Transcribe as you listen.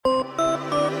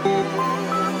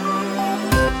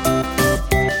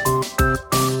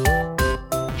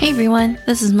everyone,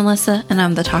 this is Melissa, and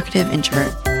I'm the talkative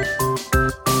introvert.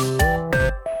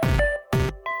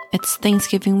 It's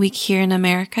Thanksgiving week here in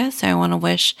America, so I want to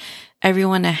wish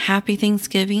everyone a happy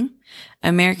Thanksgiving.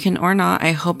 American or not,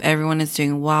 I hope everyone is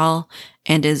doing well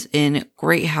and is in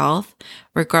great health.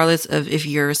 Regardless of if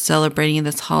you're celebrating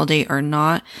this holiday or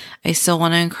not, I still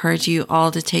want to encourage you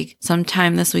all to take some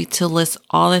time this week to list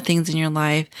all the things in your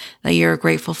life that you're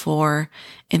grateful for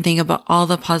and think about all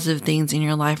the positive things in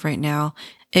your life right now.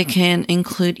 It can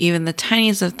include even the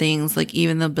tiniest of things, like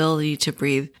even the ability to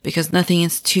breathe, because nothing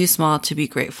is too small to be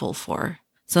grateful for.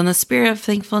 So in the spirit of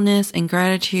thankfulness and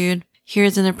gratitude,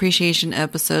 here's an appreciation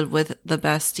episode with the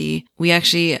bestie. We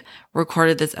actually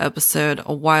recorded this episode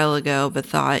a while ago, but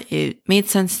thought it made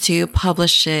sense to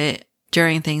publish it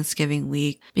during Thanksgiving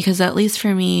week, because at least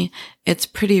for me, it's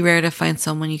pretty rare to find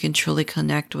someone you can truly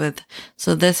connect with.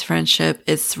 So this friendship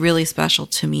is really special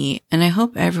to me, and I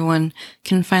hope everyone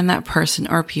can find that person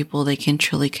or people they can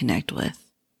truly connect with.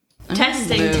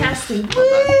 Testing.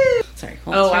 Woo! Sorry.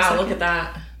 Oh wow, look at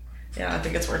that. Yeah, I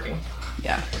think it's working.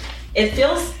 Yeah. It's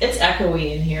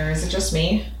echoey in here. Is it just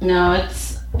me? No,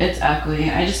 it's echoey.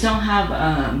 I just don't have,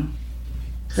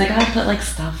 cause I gotta put like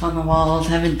stuff on the walls.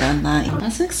 I haven't done that.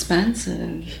 That's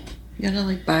expensive. You gotta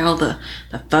like buy all the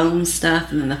foam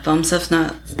stuff, and then the foam stuff's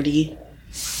not pretty.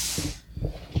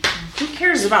 Who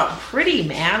cares about pretty,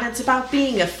 man? It's about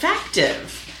being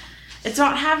effective. It's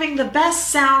about having the best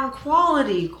sound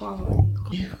quality. Oh,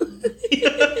 geez,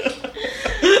 really.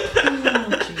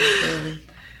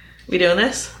 We doing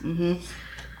this? Mm-hmm.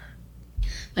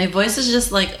 My voice is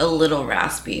just like a little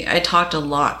raspy. I talked a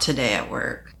lot today at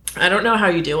work. I don't know how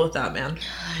you deal with that, man.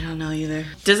 I don't know either.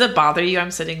 Does it bother you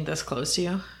I'm sitting this close to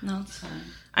you? No, it's fine.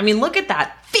 I mean, look at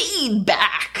that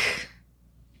feedback.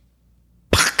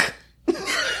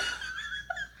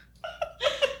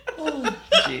 Oh,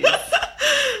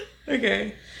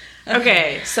 jeez.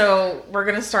 Okay, so we're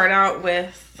going to start out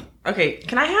with... Okay,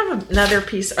 can I have another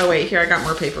piece? Oh, wait, here, I got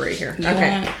more paper right here.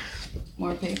 Okay.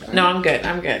 More paper? No, I'm good.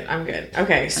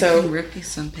 Okay, so... I can rip you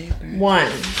some paper.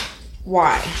 1,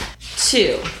 why?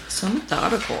 2. So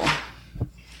methodical.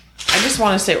 I just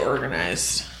want to stay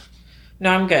organized.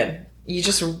 No, I'm good. You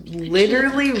just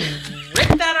literally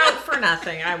rip that out for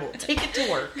nothing. I will take it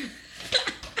to work.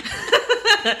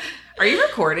 Are you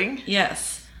recording?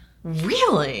 Yes.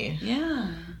 Really?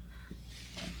 Yeah.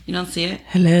 You don't see it?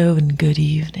 Hello and good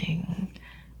evening.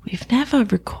 We've never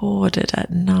recorded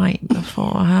at night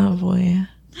before, have we?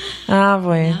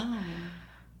 No.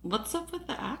 What's up with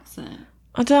the accent?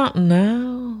 I don't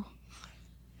know.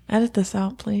 Edit this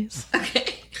out, please.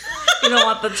 Okay. You don't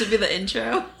want that to be the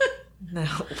intro? No.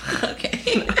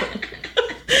 Okay.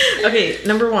 Okay,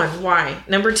 number 1, why?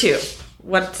 Number 2,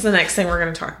 what's the next thing we're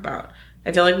going to talk about?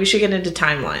 I feel like we should get into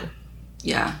timeline.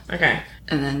 Yeah. Okay.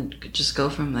 And then just go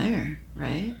from there,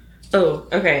 right? Oh,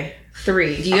 okay.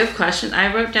 3. Do you have questions?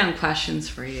 I wrote down questions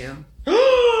for you.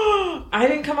 I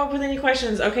didn't come up with any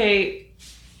questions. Okay.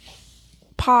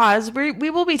 Pause. We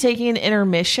will be taking an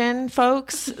intermission,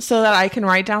 folks, so that I can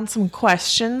write down some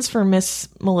questions for Miss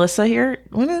Melissa here.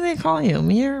 What do they call you?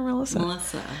 Me or Melissa?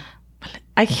 Melissa.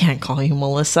 I can't call you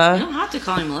Melissa. You don't have to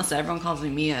call me Melissa. Everyone calls me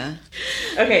Mia.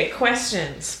 Okay,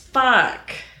 questions.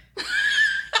 Fuck.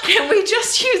 Can we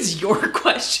just use your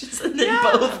questions and then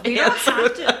both we don't answer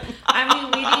have to. them? I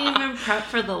mean, we didn't even prep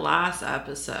for the last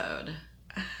episode.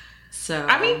 So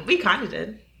I mean, we kind of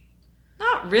did.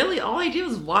 Not really. All I did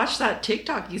was watch that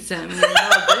TikTok you sent me.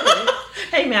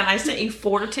 Hey, man, I sent you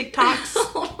 4 TikToks.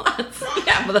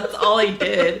 Yeah, but that's all I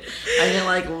did. I didn't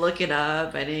like look it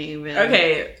up. I didn't even.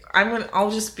 Okay, I'm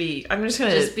just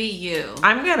gonna be you.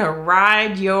 I'm gonna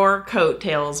ride your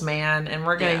coattails, man, and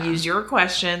we're gonna use your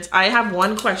questions. I have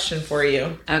one question for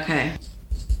you. Okay.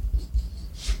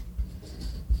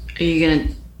 Are you gonna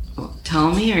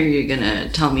tell me, or are you gonna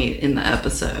tell me in the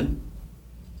episode?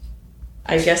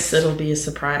 I guess it'll be a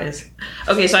surprise.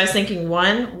 Okay, so I was thinking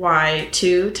 1, why?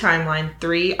 2, timeline.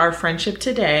 3, our friendship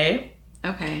today.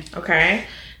 Okay.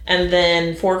 And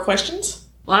then 4 questions?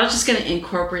 Well, I was just going to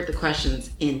incorporate the questions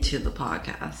into the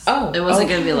podcast. Oh. It wasn't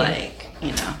going to be like,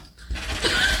 you know.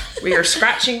 We are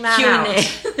scratching that Q&A.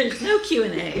 There's no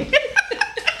Q&A.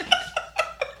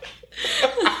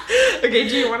 Okay,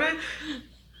 do you want to?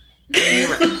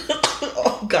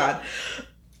 Oh, God.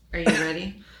 Are you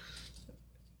ready?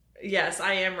 Yes,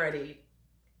 I am ready.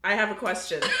 I have a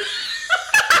question.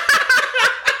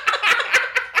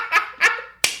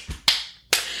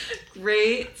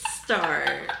 Great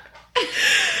start. Okay,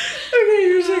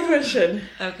 here's your question.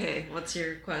 Okay, what's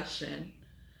your question?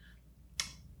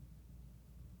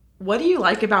 What do you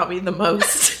like about me the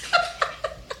most?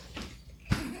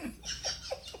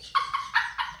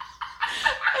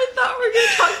 I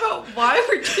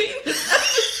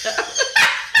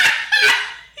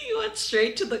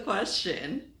straight to the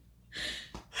question.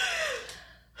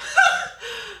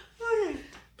 Okay.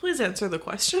 Please answer the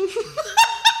question.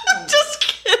 Just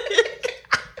kidding.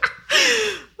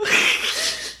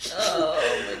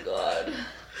 Oh my god.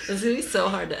 This is going to be so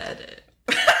hard to edit.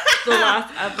 The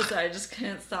last episode, I just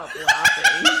couldn't stop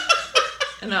laughing.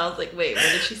 And I was like, wait, what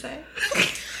did she say?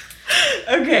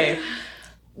 Okay.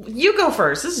 You go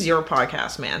first. This is your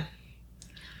podcast, man.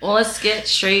 Well, let's get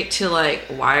straight to, like,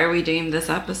 why are we doing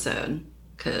this episode?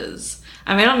 Because,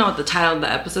 I mean, I don't know what the title of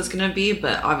the episode's going to be,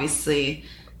 but obviously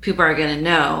people are going to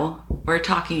know we're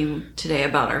talking today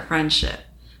about our friendship.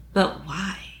 But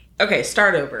why? Okay,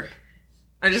 start over.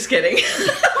 I'm just kidding.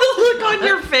 The look on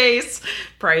your face.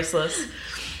 Priceless.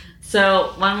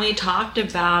 So, when we talked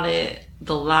about it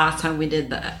the last time we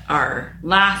did our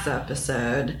last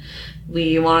episode,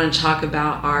 we wanted to talk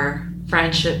about our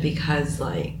friendship because,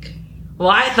 like... Well,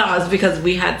 I thought it was because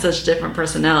we had such different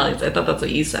personalities. I thought that's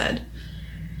what you said.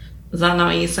 Is that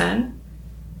not what you said?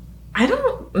 I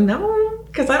don't know,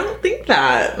 because I don't think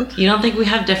that. You don't think we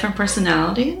have different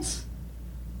personalities?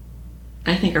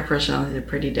 I think our personalities are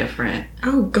pretty different.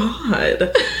 Oh,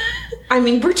 God. I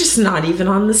mean, we're just not even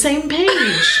on the same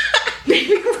page.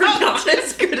 Maybe we're not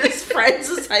as good as friends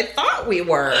as I thought we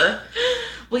were.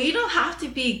 Well, you don't have to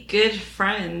be good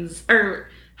friends or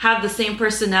have the same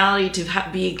personality to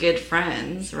be good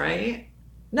friends, right?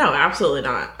 No, absolutely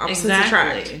not. Opposites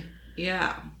attract.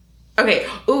 Yeah. Okay.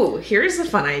 Ooh, here's a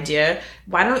fun idea.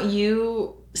 Why don't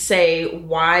you say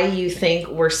why you think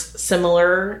we're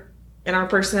similar in our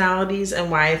personalities and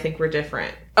why I think we're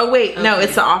different? Oh, wait. Okay. No,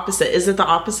 it's the opposite. Is it the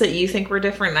opposite? You think we're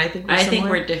different and I think we're similar? I think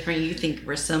we're different. You think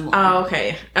we're similar. Oh,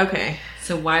 okay. Okay.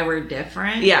 So why we're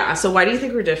different? Yeah. So why do you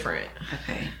think we're different?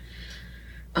 Okay.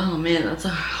 Oh, man, that's a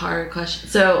hard question.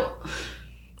 So,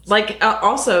 like,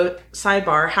 also,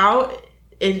 sidebar, how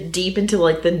deep into,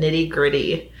 like, the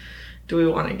nitty-gritty do we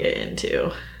want to get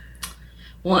into?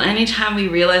 Well, anytime we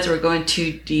realize we're going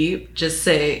too deep, just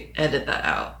say, edit that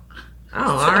out.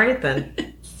 Oh, all right,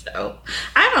 then. So,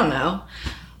 I don't know.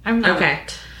 I'm not... Okay,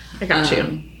 I got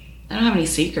you. I don't have any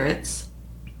secrets.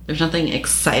 There's nothing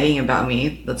exciting about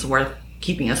me that's worth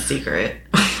keeping a secret.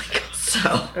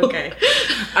 So okay,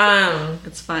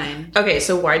 it's fine. Okay,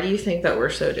 so why do you think that we're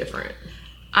so different?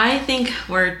 I think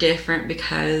we're different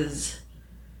because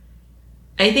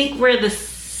I think we're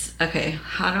this. Okay,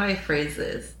 how do I phrase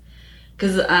this?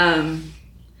 Because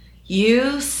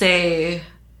you say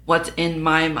what's in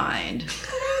my mind,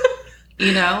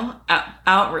 you know,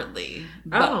 outwardly,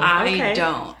 but I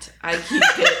don't. I keep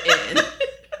it in.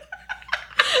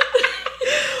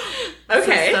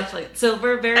 Okay. So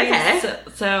we're very,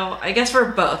 so I guess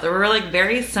we're both. We're like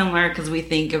very similar because we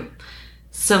think of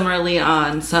similarly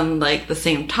on some like the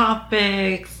same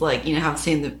topics, like, you know, have the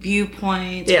same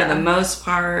viewpoints for the most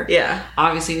part. Yeah.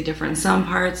 Obviously we differ in some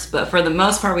parts, but for the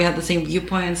most part we have the same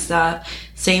viewpoint and stuff,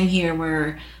 same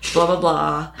humor, blah, blah,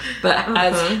 blah. But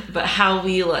but how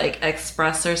we like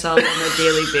express ourselves on a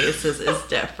daily basis is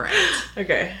different.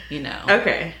 Okay. You know.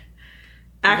 Okay.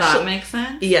 Actually, does that make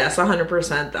sense? Yes,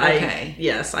 100%.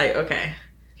 Okay.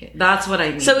 That's what I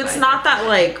mean. So it's not that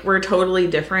like we're totally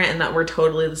different and that we're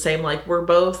totally the same. Like we're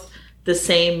both the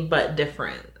same but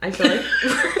different. I feel like.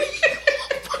 Why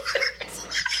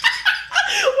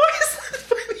is that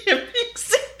funny? I'm being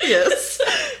serious.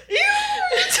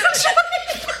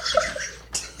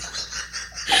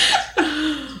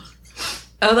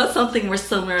 Oh, that's something we're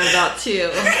similar about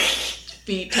too.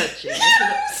 Feet touching.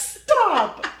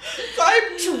 Stop.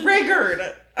 I'm triggered.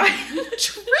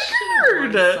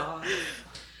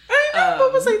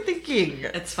 What was I thinking?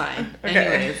 It's fine. Okay.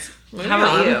 Anyways, how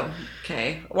about you?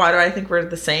 Okay. Why do I think we're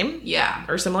the same? Yeah.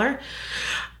 Or similar?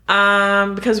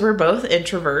 Because we're both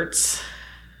introverts.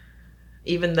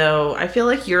 Even though I feel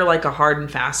like you're like a hard and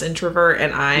fast introvert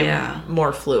and I'm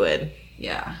more fluid.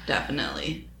 Yeah,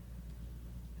 definitely.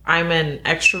 I'm an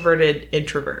extroverted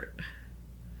introvert.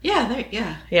 Yeah,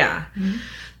 Yeah. Mm-hmm.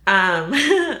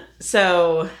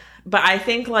 So, but I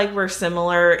think like we're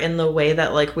similar in the way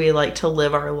that like we like to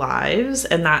live our lives,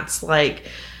 and that's like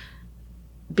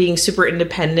being super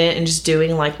independent and just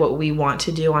doing like what we want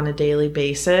to do on a daily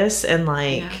basis and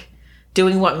like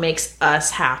doing what makes us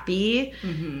happy.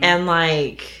 Mm-hmm. And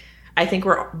like I think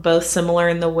we're both similar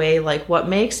in the way like what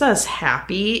makes us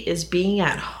happy is being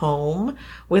at home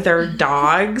with our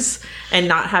dogs and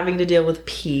not having to deal with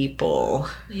people.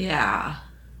 Yeah.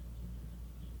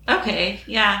 Okay,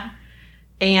 yeah.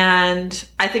 And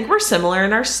I think we're similar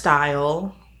in our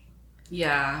style.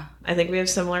 Yeah. I think we have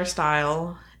similar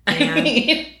style. And I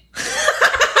mean,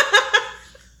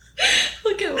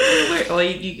 look at what we're wearing. Well,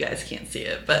 you guys can't see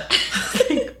it, but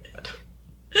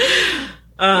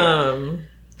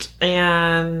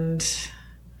And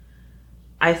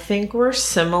I think we're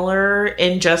similar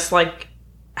in just like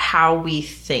how we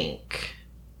think.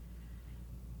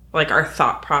 Like our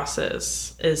thought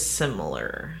process is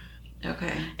similar.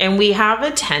 Okay. And we have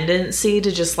a tendency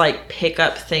to just like pick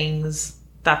up things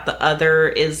that the other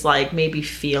is like maybe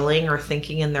feeling or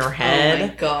thinking in their head. Oh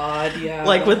my God, yeah.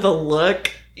 Like with the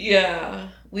look. Yeah.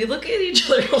 We look at each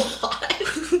other a lot.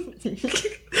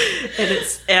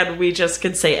 and we just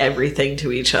can say everything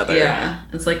to each other. Yeah.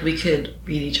 It's like we could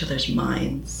read each other's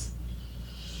minds.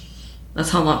 That's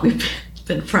how long we've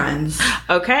been friends.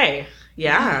 Okay.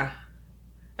 Yeah.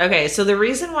 Okay, so the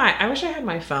reason why... I wish I had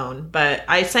my phone, but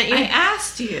I sent you... I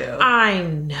asked you. I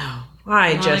know. You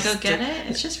want to go get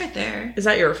it? It's just right there. Is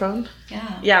that your phone?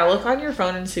 Yeah. Yeah, look on your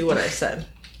phone and see what I said.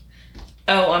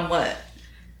 Oh, on what?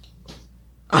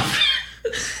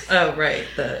 Oh, right.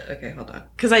 Okay, hold on.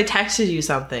 Because I texted you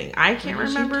something. I can't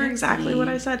remember exactly what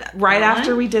I said. Right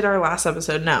after we did our last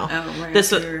episode. No. Oh,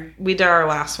 right. We did our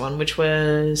last one, which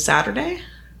was Saturday.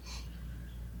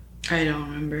 I don't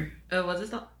remember. Oh, was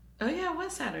it? Oh, yeah, it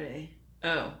was Saturday.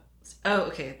 Oh,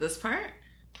 okay. This part?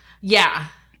 Yeah.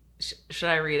 Should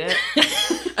I read it?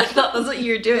 I thought that's what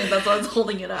you were doing. That's why I was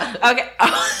holding it up. Okay.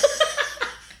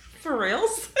 For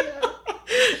reals? Yeah.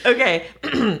 Okay.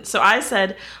 So I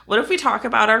said, what if we talk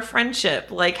about our friendship?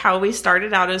 Like how we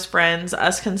started out as friends,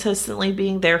 us consistently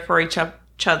being there for each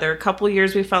other. A couple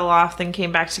years we fell off, then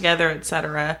came back together,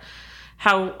 etc.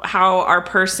 How our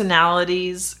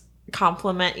personalities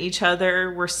complement each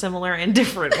other. We're similar and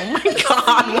different. Oh my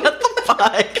God, what the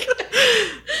fuck?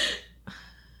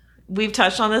 We've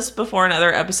touched on this before in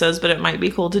other episodes, but it might be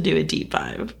cool to do a deep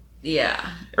dive. Yeah.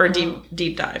 Or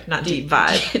deep dive, not deep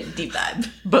vibe. Deep vibe.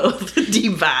 Both.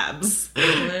 Deep vibes.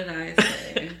 What did I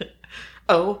say?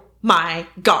 Oh my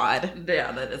God.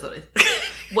 Yeah, that is what I said.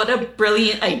 What a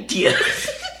brilliant idea.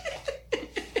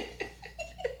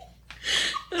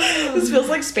 This feels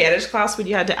like Spanish class when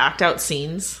you had to act out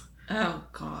scenes. Oh,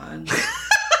 God.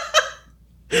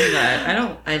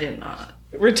 I did not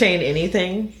retain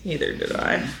anything. Neither did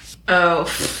I. Oh,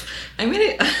 I mean,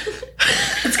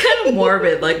 it's kind of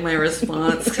morbid, like my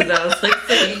response, because I was like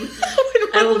saying,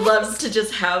 I would love to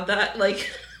just have that, like,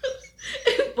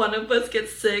 if one of us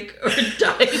gets sick or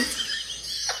dies.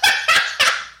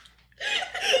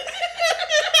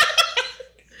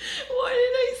 Why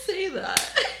did I say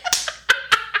that?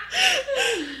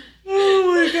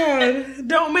 Oh my God.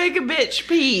 Don't make a bitch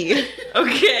pee.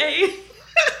 Okay?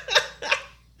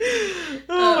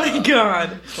 Oh my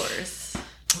God. Of course.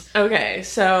 Okay,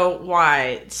 so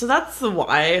why? So that's the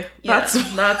why. Yeah,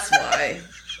 that's why.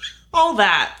 All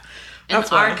that. That's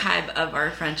an archive of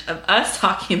our friendship, of us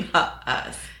talking about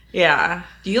us. Yeah.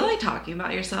 Do you like talking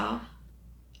about yourself?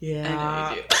 Yeah.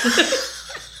 I know you do.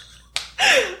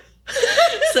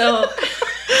 So,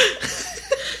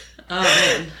 oh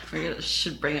man, we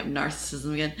should bring up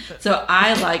narcissism again. So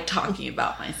I like talking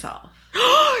about myself.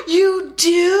 You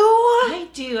do? I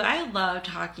do. I love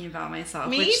talking about myself.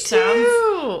 Me which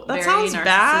too. That sounds narcissistic,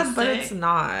 bad, but it's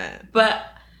not. But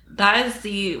that is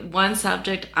the one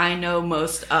subject I know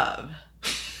most of.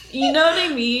 You know what I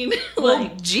mean? Well,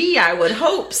 gee, I would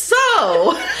hope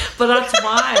so. But that's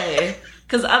why.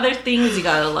 Because other things you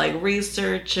gotta like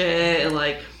research it and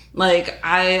like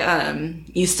I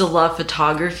used to love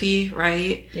photography,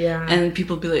 right? Yeah. And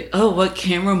people be like, oh, what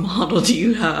camera model do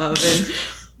you have? And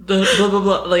the blah blah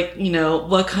blah, like, you know,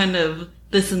 what kind of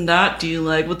this and that do you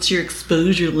like? What's your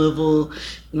exposure level?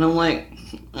 And I'm like,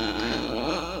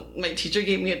 my teacher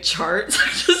gave me a chart, so I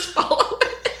just follow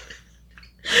it.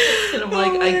 And I'm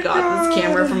like, I got this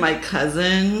camera from my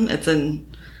cousin. It's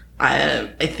I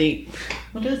think,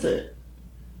 what is it?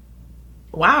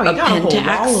 Wow, you got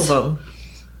Pentax. All of them.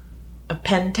 A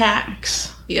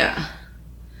Pentax. Yeah.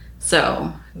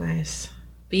 So nice.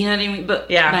 But you know what I mean? But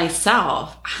yeah,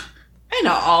 myself, I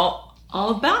know all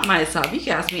about myself. You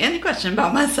can ask me any question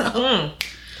about myself.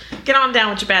 Get on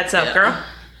down with your bad self, girl.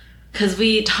 Because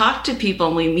we talk to people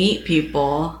and we meet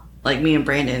people, like me and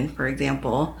Brandon, for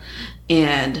example,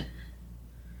 and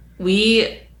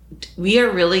we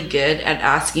are really good at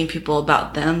asking people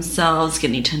about themselves,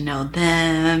 getting to know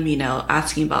them, you know,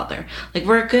 asking about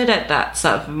we're good at that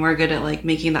stuff, and we're good at like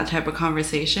making that type of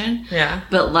conversation. Yeah.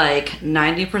 But like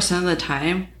 90% of the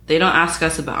time, they don't ask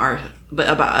us about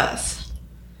us.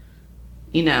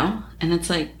 You know? And it's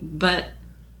like, but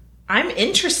I'm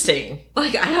interesting.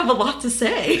 Like, I have a lot to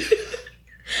say.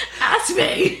 Ask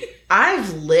me.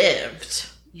 I've lived.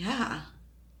 Yeah.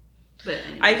 But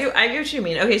anyways. I get what you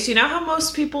mean. Okay, so you know how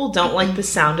most people don't like the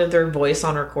sound of their voice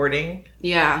on recording?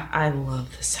 Yeah. I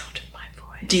love the sound of my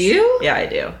voice. Do you? Yeah, I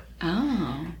do.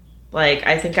 Oh. Like,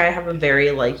 I think I have a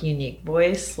very, like, unique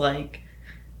voice. Like,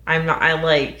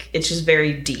 it's just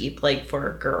very deep, like,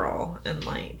 for a girl. And,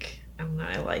 like, I don't know,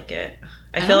 I like it.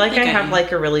 I feel like I have,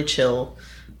 like, a really chill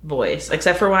voice.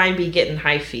 Except for when I be getting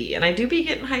hyphy. And I do be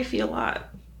getting hyphy a lot.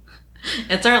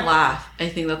 It's our laugh. I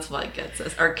think that's what gets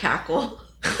us. Our cackle.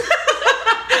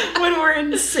 When we're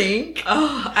in sync.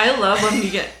 Oh, I love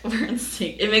when we're in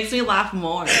sync. It makes me laugh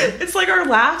more. It's like our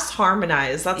laughs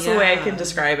harmonize. That's the way I can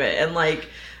describe it. And like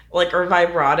our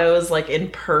vibrato is like in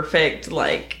perfect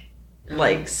like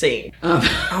sync.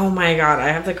 Oh my god, I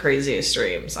have the craziest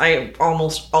dreams. I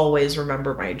almost always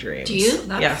remember my dreams. Do you?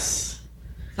 Yes.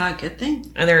 Is that a good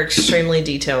thing? And they're extremely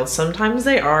detailed. Sometimes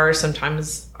they are.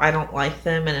 Sometimes I don't like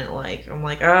them, and I'm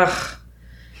like, ugh.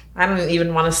 I don't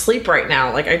even want to sleep right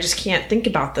now. Like, I just can't think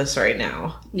about this right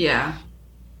now. Yeah.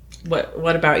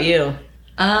 What about you?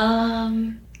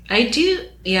 I do.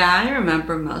 Yeah, I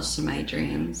remember most of my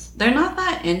dreams. They're not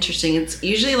that interesting. It's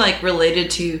usually, like,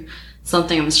 related to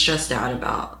something I'm stressed out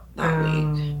about that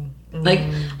week. Like,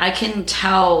 I can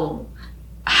tell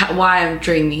why I'm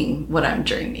dreaming what I'm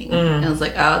dreaming. And it's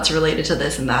like, oh, it's related to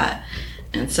this and that.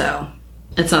 And so,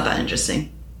 it's not that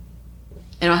interesting.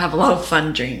 I don't have a lot of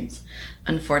fun dreams.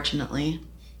 Unfortunately.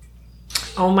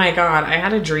 Oh my god, I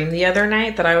had a dream the other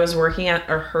night that I was working at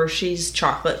a Hershey's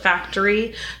chocolate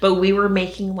factory, but we were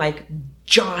making like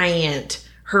giant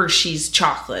Hershey's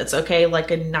chocolates, okay? Like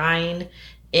a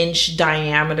 9-inch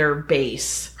diameter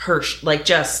base like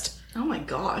just oh my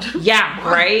god. Yeah,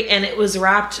 right? And it was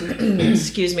wrapped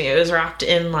excuse me, it was wrapped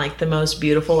in like the most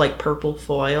beautiful like purple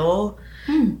foil.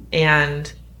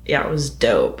 And yeah, it was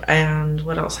dope. And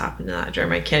what else happened in that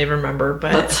dream? I can't even remember,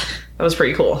 but that was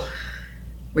pretty cool.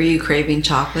 Were you craving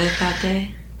chocolate that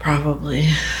day? Probably.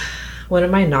 When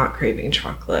am I not craving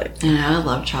chocolate? I know, I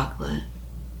love chocolate.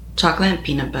 Chocolate and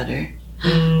peanut butter.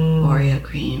 Oreo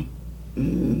cream.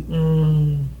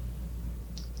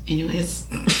 Anyways.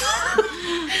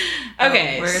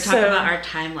 Okay. We're going to talk about our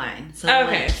timeline. So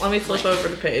okay, let me flip over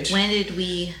the page. When did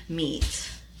we meet?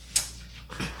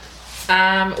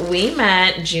 We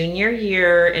met junior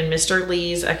year in Mr.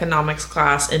 Lee's economics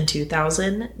class in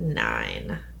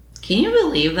 2009. Can you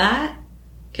believe that?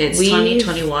 Okay, it's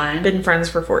 2021. Been friends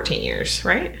for 14 years,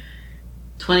 right?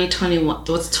 2021.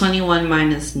 What's 21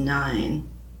 minus 9?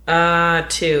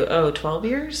 12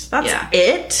 years? That's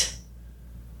it?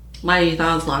 Why, you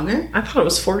thought it was longer? I thought it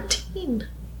was 14.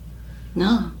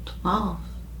 No, 12.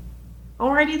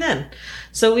 Alrighty then.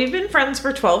 So we've been friends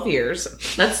for 12 years.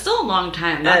 That's still a long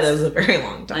time. That is a very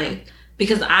long time. Like,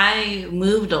 because I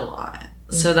moved a lot.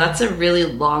 So that's a really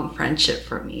long friendship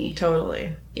for me.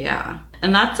 Totally. Yeah.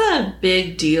 And that's a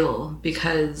big deal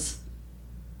because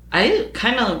I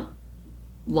kind of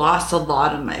lost a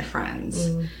lot of my friends.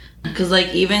 Because,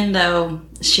 like, even though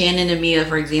Shannon and Mia,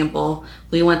 for example,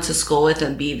 we went to school with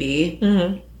in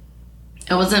BV,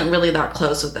 I wasn't really that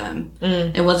close with them.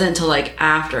 It wasn't until, like,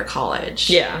 after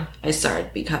college I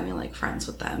started becoming, like, friends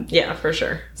with them. Yeah, for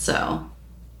sure. So,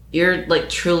 you're, like,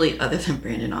 truly, other than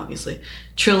Brandon, obviously,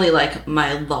 truly, like,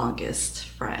 my longest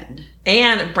friend.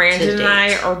 And Brandon and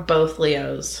I are both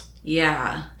Leos.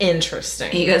 Yeah.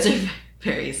 Interesting. You guys are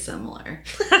very similar.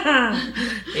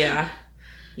 Yeah.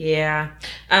 Yeah.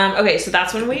 Okay, so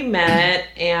that's when we met,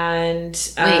 and...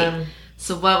 Wait,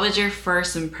 so what was your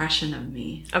first impression of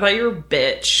me? I thought you were a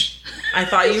bitch. I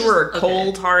thought you were a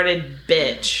cold-hearted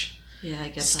bitch. Yeah, I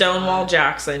guess Stonewall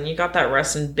Jackson. You got that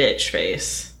resting bitch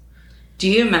face. Do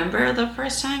you remember the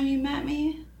first time you met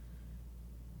me?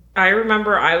 I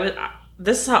remember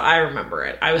this is how I remember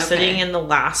it. I was sitting in the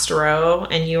last row,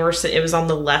 and you were it was on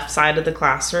the left side of the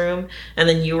classroom, and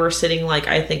then you were sitting like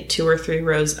I think 2 or 3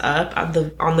 rows up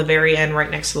on the very end, right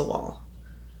next to the wall.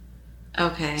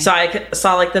 Okay. So I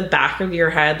saw like the back of your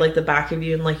head, like the back of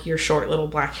you, and like your short little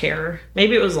black hair.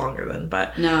 Maybe it was longer then,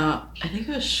 but no, I think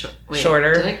it was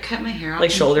shorter. Did I cut my hair off?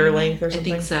 Like shoulder length or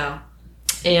something? I think so.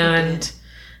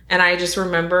 And I just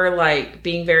remember like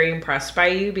being very impressed by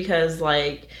you because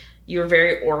like you were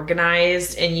very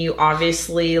organized, and you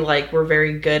obviously like were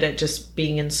very good at just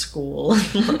being in school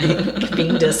and like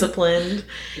being disciplined.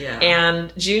 Yeah.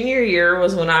 And junior year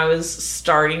was when I was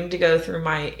starting to go through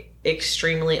my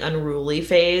extremely unruly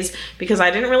phase because I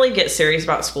didn't really get serious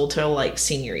about school till like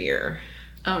senior year.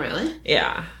 Oh, really?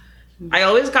 Yeah. I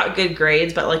always got good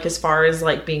grades, but like as far as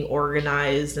like being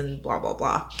organized and blah blah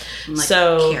blah, and, like,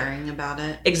 so caring about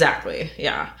it. Exactly.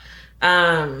 Yeah.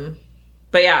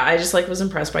 But yeah, I just like was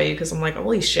impressed by you because I'm like,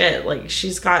 holy shit, like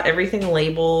she's got everything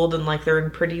labeled and like they're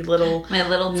in pretty little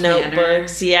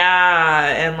notebooks. Yeah.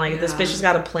 And like this bitch has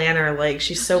got a planner. Like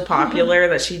she's so popular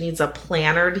that she needs a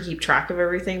planner to keep track of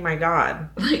everything. My God.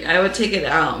 Like I would take it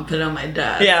out and put it on my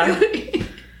desk. Yeah.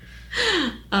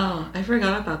 Oh, I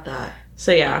forgot about that.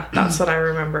 So yeah, that's what I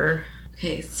remember.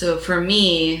 Okay, so for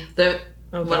me,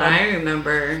 what I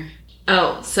remember...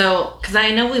 Oh, so, because I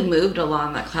know we moved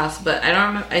along that class, but I don't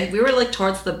remember... we were, like,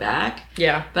 towards the back.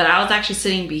 Yeah. But I was actually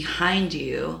sitting behind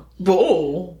you.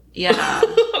 Whoa. Yeah.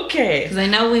 Okay. Because I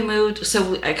know we moved...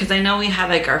 because I know we had,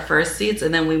 like, our first seats,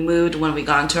 and then we moved when we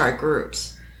got into our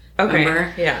groups. Okay.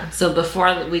 Remember? Yeah. So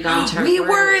before we got into our we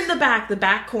groups... were in the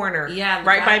back corner. Yeah.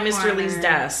 Right by Mr. Lee's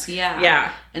desk. Yeah.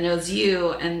 Yeah. And it was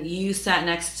you, and you sat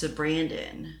next to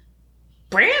Brandon.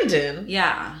 Brandon?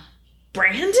 Yeah.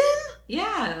 Brandon?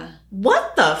 Yeah.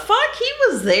 What the fuck? He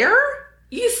was there?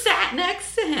 You sat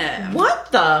next to him.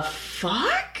 What the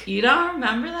fuck? You don't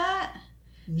remember that?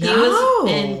 No. He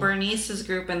was in Bernice's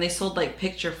group and they sold like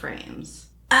picture frames.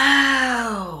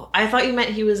 Oh. I thought you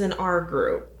meant he was in our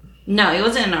group. No, he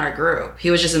wasn't in our group.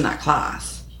 He was just in that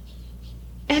class.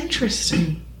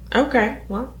 Interesting. Okay.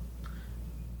 Well.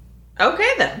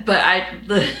 Okay then. But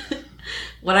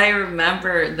what I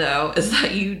remember though is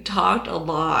that you talked a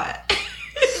lot.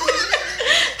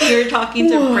 You were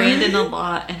talking to Brandon a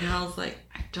lot, and I was like,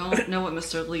 I don't know what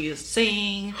Mr. Lee is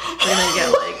saying. We're gonna get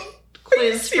like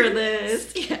quiz for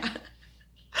this. Yeah.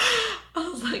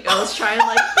 I was trying to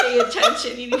like pay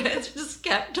attention. You guys just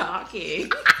kept talking.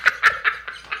 Because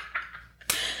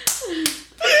we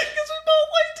both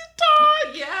like to talk.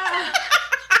 Yeah.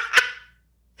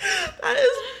 That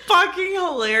is fucking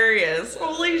hilarious.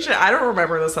 Holy shit. I don't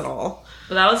remember this at all.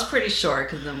 But that was pretty short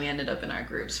because then we ended up in our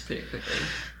groups pretty quickly.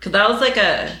 Because that was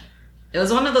it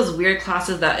was one of those weird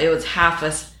classes that it was half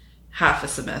a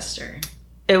semester.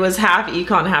 It was half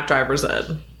econ, half driver's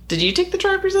ed. Did you take the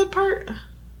driver's ed part?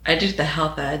 I did the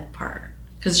health ed part.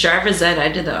 Because driver's ed,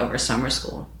 I did that over summer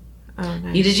school. Oh,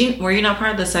 nice. Were you not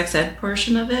part of the sex ed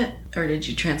portion of it? Or did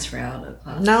you transfer out of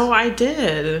class? No, I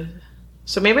did.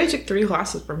 So maybe I took 3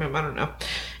 classes from him. I don't know.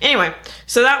 Anyway,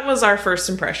 so that was our first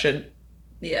impression.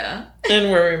 Yeah.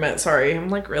 And where we met. Sorry. I'm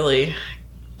like really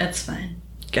That's fine.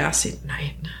 gassy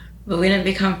tonight. But we didn't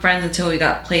become friends until we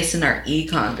got placed in our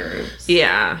econ groups.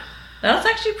 Yeah. That was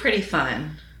actually pretty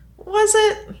fun. Was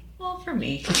it? Well, for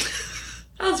me.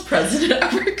 I was president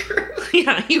of our group.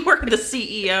 Yeah, you were the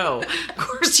CEO. Of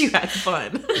course you had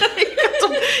fun.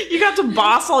 You got to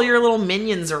boss all your little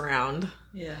minions around.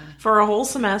 Yeah. For a whole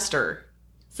semester.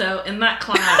 So in that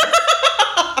class,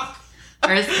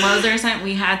 what was our assignment?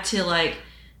 We had to like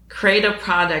create a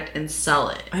product and sell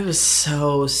it. I was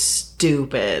so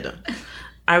stupid.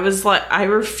 I was like, I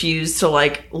refused to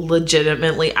like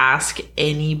legitimately ask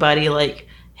anybody like,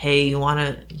 hey, you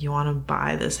wanna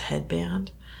buy this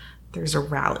headband? There's a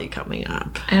rally coming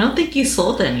up. I don't think you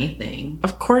sold anything.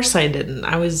 Of course I didn't.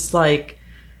 I was like,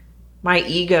 my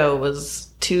ego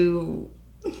was too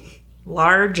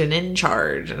large and in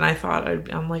charge. And I thought,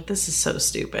 I'm like, this is so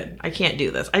stupid. I can't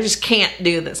do this. I just can't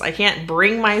do this. I can't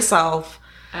bring myself.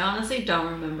 I honestly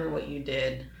don't remember what you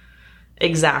did.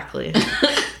 Exactly.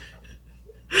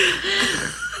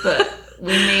 But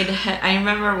I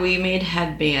remember we made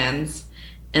headbands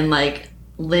and like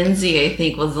Lindsay, I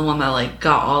think, was the one that like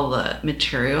got all the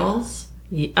materials.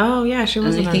 Oh yeah, she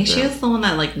was. And I think she was the one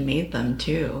that like made them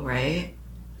too, right?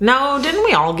 No, didn't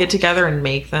we all get together and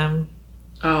make them?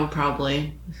 Oh,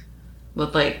 probably.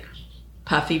 With like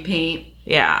puffy paint.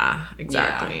 Yeah,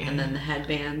 exactly. Yeah, and then the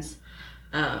headbands.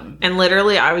 And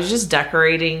literally I was just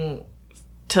decorating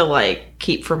to like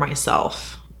keep for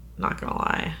myself. Not gonna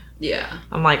lie. Yeah.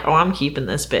 I'm like, oh, I'm keeping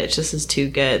this bitch. This is too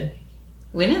good.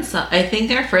 We didn't sell. I think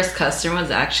our first customer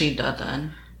was actually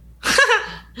Dutton.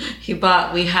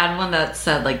 We had one that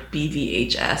said like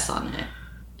BVHS on it.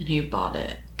 And he bought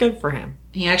it. Good for him.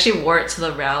 He actually wore it to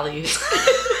the rally.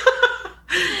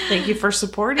 Thank you for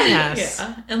supporting us.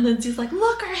 Yeah. And Lindsay's like,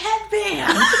 look, our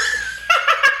headband.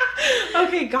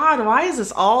 Okay, God, why is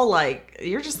this all like,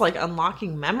 you're just like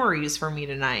unlocking memories for me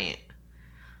tonight.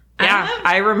 Yeah,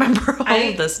 I remember all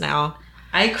of this now.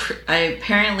 I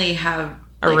apparently have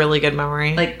a really good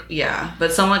memory. Like, yeah,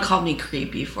 but someone called me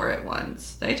creepy for it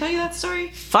once. Did I tell you that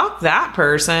story? Fuck that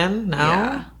person. No.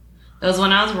 Yeah. It was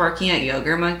when I was working at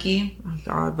Yogurt Monkey. Oh,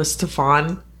 God, with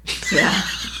Stefan. Yeah.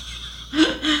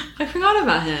 I forgot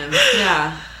about him.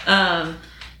 Yeah.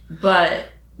 But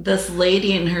this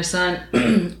lady and her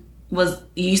son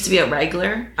used to be a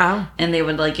regular. Oh. And they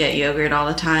would like get yogurt all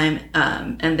the time.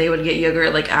 And they would get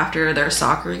yogurt like after their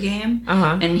soccer game.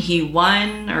 Uh-huh. And he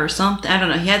won or something. I don't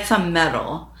know. He had some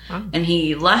medal. Oh. And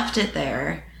he left it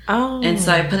there. Oh. And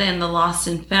so I put it in the lost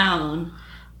and found.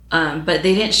 But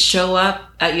they didn't show up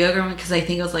at Yogurt because I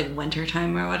think it was like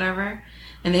wintertime or whatever.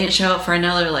 And they didn't show up for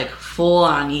another like full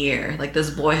on year. Like this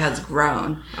boy has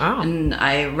grown. Oh. And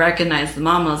I recognized the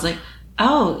mom. I was like,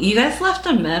 oh, you guys left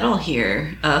a medal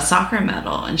here, a soccer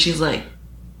medal. And she's like,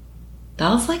 that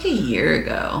was like a year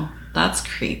ago. That's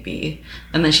creepy.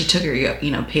 And then she took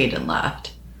her, paid and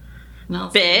left. And I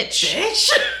was Bitch. Like, bitch.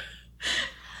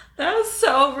 That was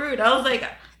so rude. I was like,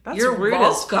 That's you're rude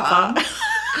welcome. as fuck.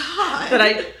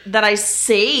 God. that I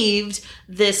saved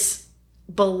this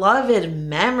beloved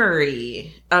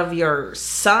memory of your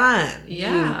son.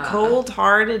 Yeah. You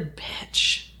cold-hearted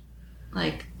bitch.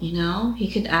 Like,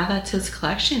 he could add that to his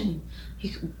collection.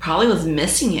 He probably was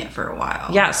missing it for a while.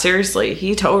 Yeah, seriously.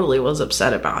 He totally was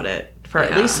upset about it for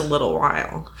at least a little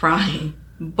while. Crying,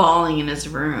 bawling in his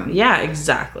room. Yeah,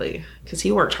 exactly. Because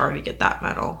he worked hard to get that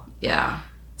medal. Yeah.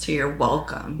 So you're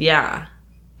welcome. Yeah.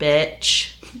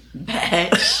 Bitch.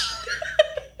 Bitch.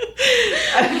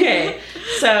 Okay.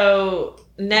 So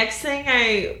next thing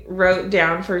I wrote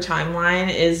down for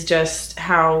timeline is just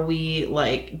how we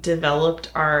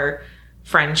developed our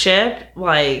friendship,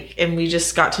 and we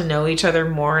just got to know each other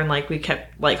more, and we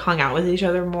kept hung out with each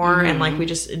other more, and we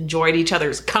just enjoyed each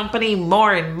other's company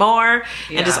more and more,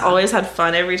 and just always had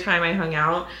fun every time I hung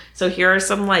out. So here are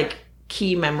some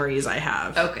key memories I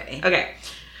have. Okay.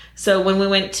 So when we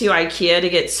went to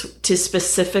IKEA to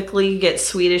specifically get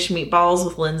Swedish meatballs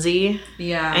with Lindsay,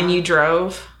 and you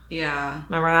drove,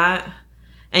 remember that?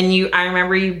 And I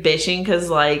remember you bitching because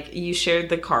you shared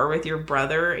the car with your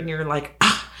brother, and you're like,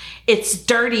 it's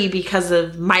dirty because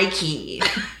of Mikey.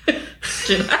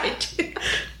 Did I do that?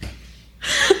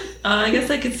 I guess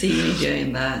I could see me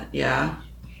doing that. Yeah.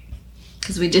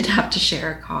 Because we did have to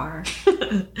share a car.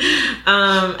 And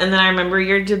then I remember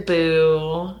your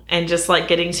debut and just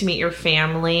getting to meet your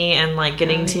family and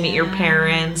getting to meet your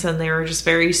parents, and they were just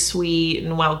very sweet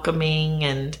and welcoming,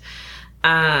 and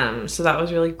so that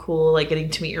was really cool, getting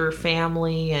to meet your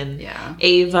family, and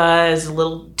Ava as a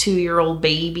little 2-year-old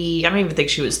baby. I don't even think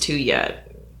she was 2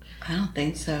 yet. I don't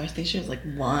think so. I think she was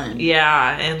 1.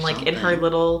 Yeah, and in her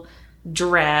little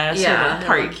dress, her little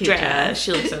party dress. Dress.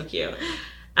 She looks so cute.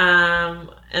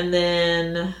 And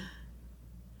then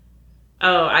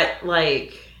I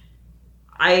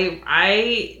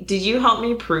did you help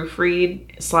me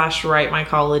proofread / write my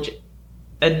college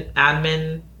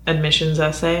admissions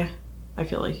essay? I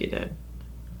feel like you did.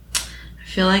 I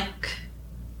feel like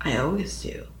I always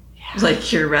do. Yeah.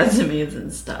 Your resumes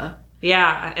and stuff.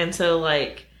 Yeah, and so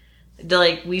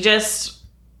we just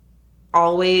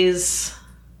always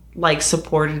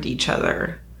supported each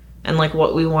other and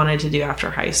what we wanted to do after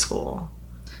high school.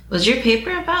 Was your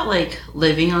paper about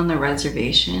living on the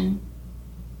reservation?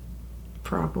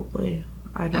 Probably.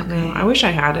 I don't know. I wish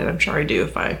I had it. I'm sure I do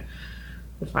if I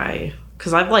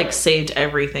because I've saved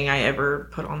everything I ever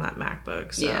put on that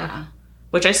MacBook. So. Yeah.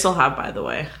 Which I still have, by the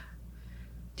way.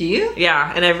 Do you?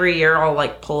 Yeah, and every year I'll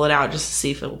pull it out just to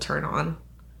see if it'll turn on.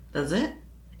 Does it?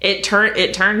 It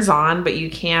turns on, but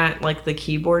you can't, the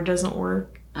keyboard doesn't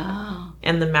work. Oh.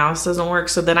 And the mouse doesn't work.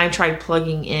 So then I tried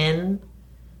plugging in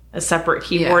a separate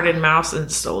keyboard and mouse, and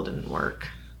it still didn't work.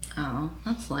 Oh,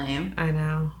 that's lame. I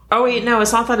know. Oh, wait, no,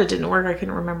 it's not that it didn't work. I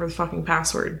couldn't remember the fucking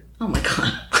password. Oh my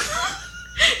God.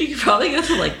 You could probably go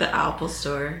to the Apple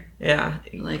store. Yeah.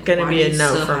 Gonna be a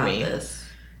no for me.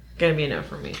 Gonna be a no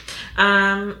for me.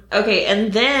 Okay,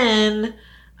 and then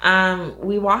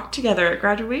we walked together at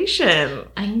graduation.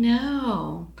 I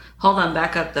know. Hold on,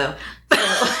 back up though.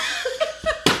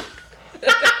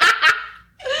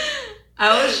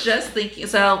 I was just thinking,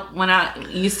 so when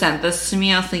you sent this to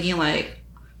me, I was thinking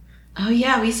oh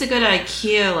yeah, we used to go to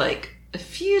IKEA a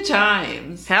few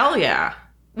times. Hell yeah.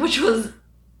 Which was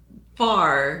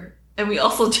far, and we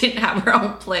also didn't have our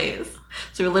own place,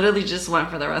 so we literally just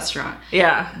went for the restaurant.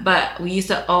 Yeah, but we used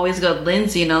to always go to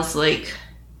Lindsay, and I was like,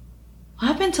 what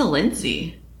happened to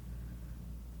Lindsay?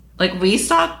 We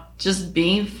stopped just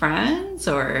being friends,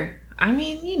 or I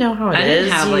mean, you know how it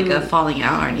is. I didn't have a falling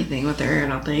out or anything with her, I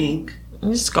don't think.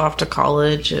 You just go off to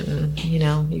college, and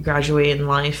you graduate, and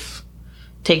life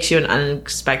takes you in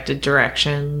unexpected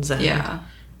directions. And yeah,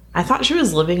 I thought she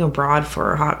was living abroad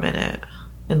for a hot minute.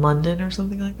 In London or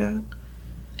something like that?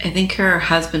 I think her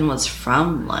husband was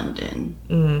from London.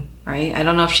 Right? I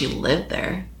don't know if she lived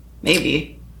there.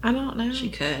 Maybe. I don't know. She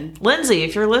could. Lindsay,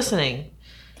 if you're listening.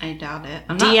 I doubt it.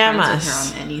 I'm DM not us. friends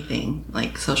with her on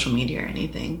anything, social media or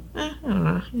anything. I don't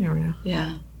know. You never know.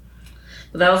 Yeah.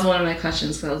 But that was one of my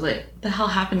questions. So I was like, what the hell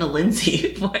happened to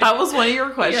Lindsay? That was one of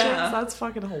your questions? Yeah. That's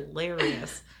fucking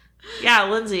hilarious. Yeah,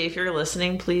 Lindsay, if you're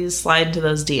listening, please slide into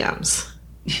those DMs.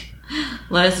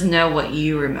 Let us know what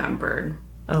you remembered.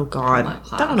 Oh, God.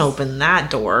 Don't open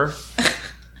that door.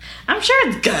 I'm sure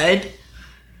it's good.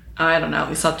 Oh, I don't know.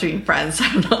 We stopped being friends.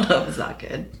 I don't know if it's that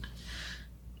good.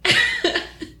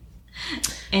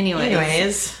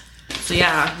 Anyways. So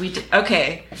yeah, we did.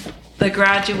 Okay, the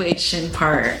graduation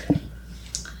part.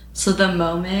 So the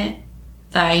moment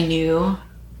that I knew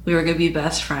we were gonna be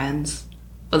best friends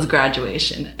was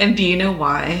graduation. And do you know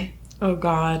why? Oh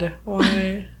God,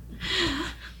 why?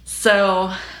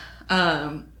 So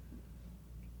when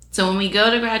we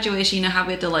go to graduation, you know how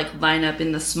we had to like line up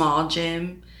in the small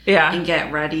gym and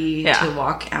get ready to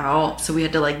walk out. So we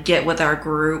had to like get with our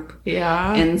group.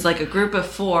 Yeah. And it's like a group of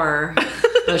 4.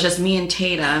 It was just me and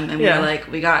Tatum, and we were like,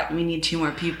 we need 2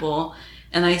 more people.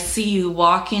 And I see you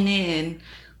walking in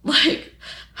like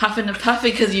huffing and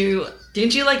puffing because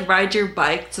didn't you like ride your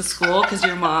bike to school because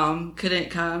your mom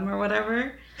couldn't come or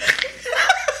whatever?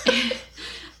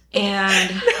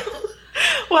 And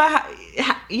well,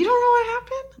 you don't know what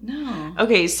happened? No.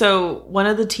 Okay, so one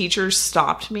of the teachers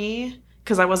stopped me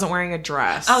because I wasn't wearing a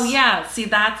dress. Oh yeah, see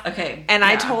that's okay. And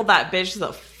I told that bitch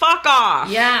to fuck off.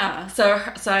 Yeah. So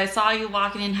I saw you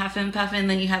walking in huffing and puffing, and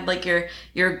then you had like your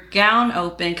gown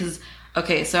open because.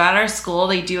 Okay, so at our school,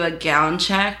 they do a gown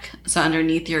check. So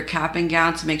underneath your cap and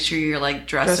gown to make sure you're like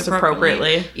dressed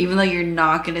appropriately. Even though you're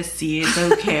not going to see it, so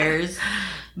who cares?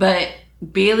 But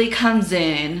Bailey comes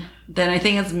in. Then I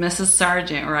think it's Mrs.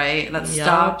 Sargent, right? That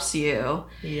stops you.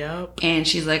 Yep. And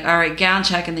she's like, all right, gown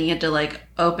check. And then you have to like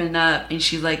open up. And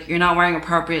she's like, you're not wearing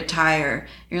appropriate attire. And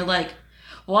you're like,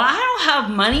 well, I don't have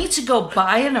money to go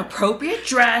buy an appropriate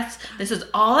dress. This is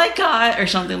all I got, or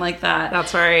something like that.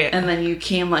 That's right. And then you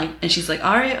came like, and she's like,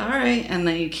 all right. And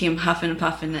then you came huffing and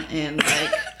puffing and like.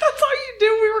 That's all you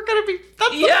knew we were going to be.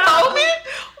 That's the moment?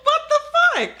 What the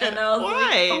fuck? And I was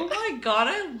like, oh my God,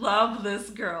 I love this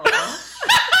girl.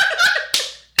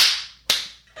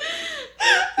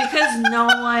 Because no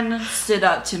one stood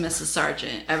up to Mrs.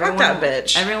 Sargent. Fuck that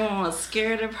bitch. Everyone was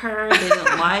scared of her. They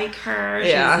didn't like her.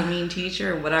 She was a mean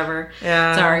teacher or whatever.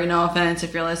 Yeah. Sorry, no offense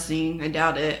if you're listening. I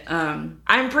doubt it. I'm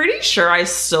pretty sure I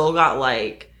still got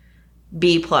like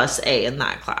B+A in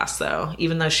that class though,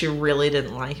 even though she really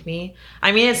didn't like me.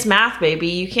 I mean, it's math, baby.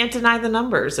 You can't deny the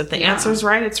numbers. If the answer's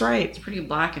right, it's right. It's pretty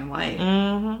black and white.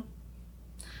 Mm-hmm.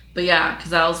 But yeah,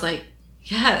 because I was like,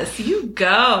 yes, you go.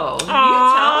 Aww. You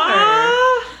tell her.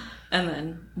 And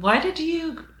then,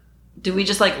 did we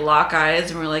just like lock eyes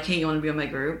and we're like, hey, you want to be on my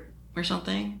group or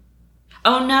something?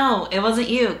 Oh no, it wasn't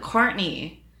you.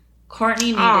 Courtney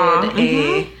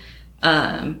needed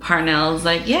a partner. I was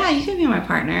like, yeah, you can be my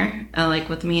partner. Like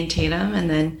with me and Tatum. And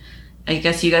then I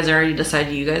guess you guys already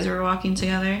decided you guys were walking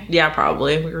together. Yeah,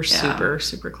 probably. We were super,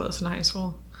 super close in high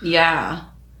school. Yeah.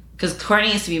 Because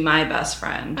Courtney used to be my best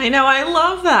friend. I know. I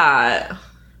love that.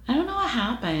 I don't know what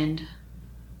happened.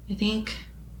 I think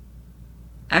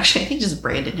just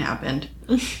Brandon happened.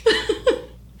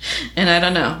 And I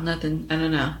don't know. Nothing. I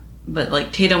don't know. But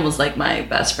like Tatum was like my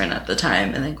best friend at the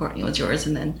time, and then Courtney was yours,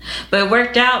 but it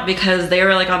worked out because they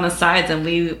were like on the sides and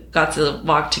we got to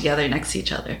walk together next to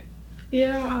each other.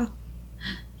 Yeah.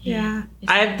 Yeah.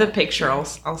 I have the picture. I'll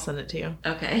send it to you.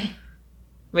 Okay.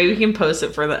 Maybe we can post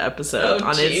it for the episode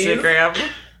on Instagram.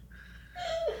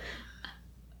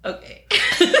 Okay.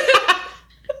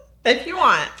 If you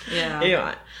want. Yeah. If you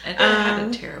want. I think I had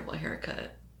a terrible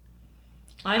haircut.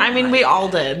 I mean, we all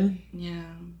did. Yeah.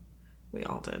 We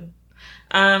all did.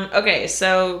 Okay,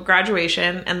 so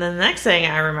graduation. And then the next thing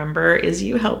I remember is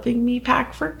you helping me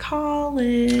pack for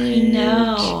college. I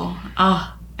know.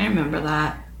 Oh, I remember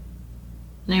that.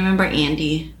 And I remember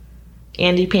Andy.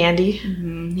 Andy Pandy.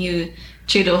 Mm-hmm. You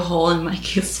chewed a hole in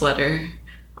Mikey's sweater.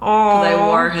 Oh, because I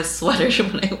wore his sweater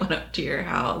when I went up to your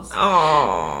house.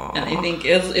 Oh, and I think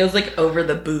it was like over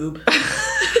the boob.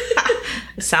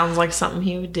 It sounds like something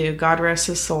he would do. God rest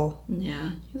his soul.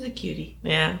 Yeah, he was a cutie.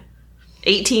 Yeah,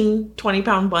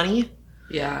 20-pound bunny.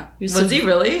 Yeah, was he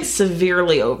really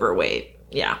severely overweight?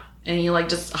 Yeah, and he like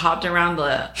just hopped around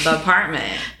the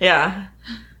apartment. Yeah,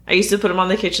 I used to put him on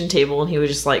the kitchen table, and he would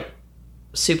just like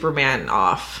Superman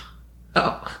off.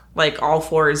 Oh. Like all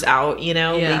fours out,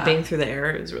 leaping through the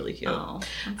air. It was really cute. Oh,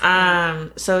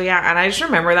 so yeah, and I just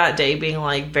remember that day being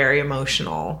like very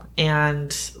emotional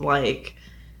and like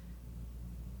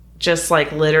just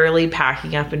like literally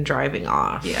packing up and driving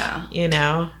off. Yeah.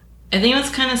 I think it was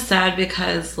kind of sad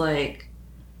because like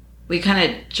we kind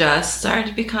of just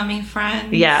started becoming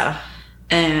friends. Yeah.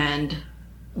 And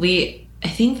I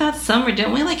think that summer,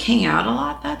 didn't we like hang out a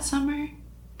lot that summer?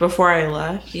 Before I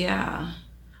left? Yeah.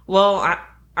 Well,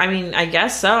 I mean, I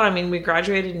guess so. I mean, we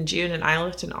graduated in June and I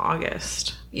left in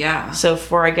August. Yeah. So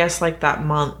for, I guess, like that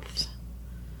month,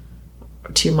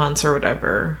 2 months or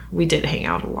whatever, we did hang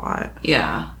out a lot.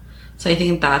 Yeah. So I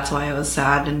think that's why I was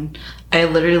sad. And I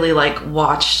literally, like,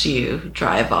 watched you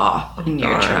drive off in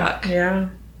your truck. Yeah.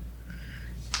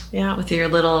 Yeah. With your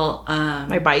little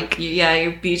my bike.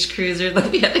 Your beach cruiser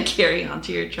that you had to carry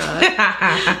onto your truck.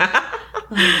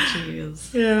 Oh,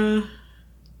 jeez. Yeah.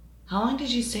 How long did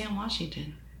you stay in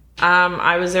Washington?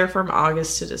 I was there from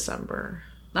August to December.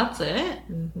 That's it?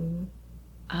 Mm-hmm.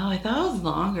 Oh, I thought it was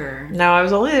longer. No, I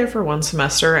was only there for one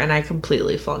semester, and I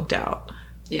completely flunked out.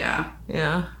 Yeah.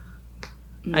 Yeah.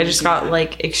 I just got,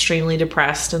 like, extremely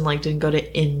depressed and, like, didn't go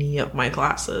to any of my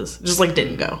classes. Just, like,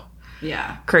 didn't go.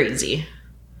 Yeah. Crazy.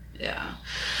 Yeah.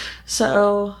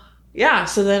 So, yeah.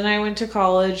 So then I went to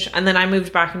college, and then I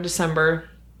moved back in December.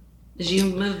 Did you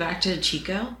move back to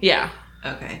Chico? Yeah.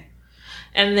 Okay.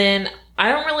 And then I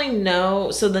don't really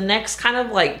know. So the next kind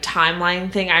of like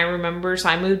timeline thing I remember. So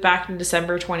I moved back in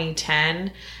December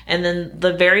 2010. And then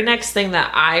the very next thing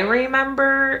that I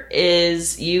remember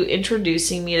is you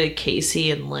introducing me to Casey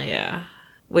and Leia,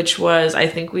 which was, I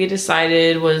think we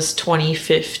decided was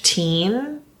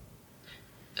 2015.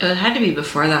 It had to be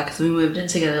before that because we moved in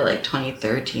together like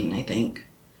 2013, I think.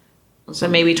 So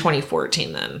maybe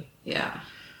 2014 then. Yeah.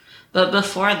 But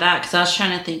before that, because I was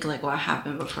trying to think, like, what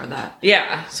happened before that.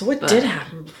 Yeah. So what did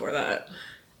happen before that?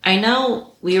 I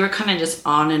know we were kind of just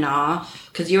on and off.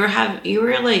 Because you were,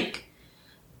 like...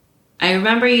 I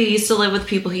remember you used to live with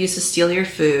people who used to steal your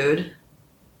food.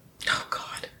 Oh,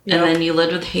 God. Yep. And then you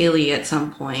lived with Haley at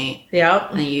some point.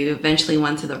 Yep. And you eventually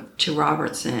went to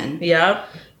Robertson. Yep.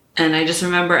 And I just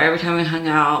remember every time we hung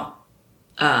out,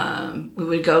 we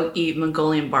would go eat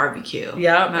Mongolian barbecue.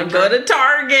 Yeah, and go to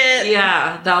Target.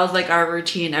 Yeah, that was like our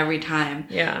routine every time.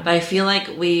 Yeah. But I feel like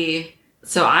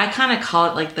so I kind of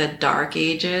call it like the dark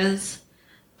ages,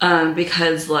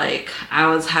 because like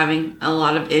I was having a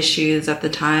lot of issues at the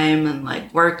time and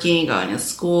like working, going to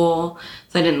school.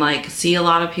 So I didn't like see a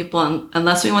lot of people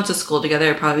unless we went to school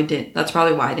together. That's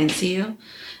probably why I didn't see you.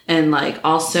 And like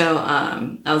also,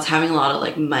 I was having a lot of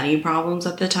like money problems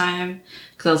at the time.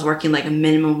 Because I was working like a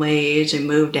minimum wage and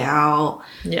moved out,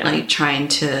 like trying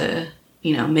to,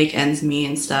 make ends meet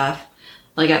and stuff.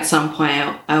 Like at some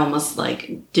point, I almost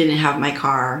like didn't have my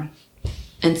car.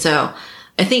 And so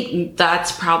I think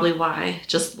that's probably why,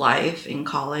 just life in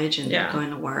college and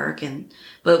going to work.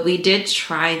 But we did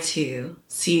try to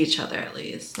see each other at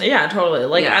least. Yeah, totally.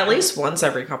 Like at least once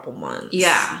every couple months.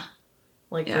 Yeah.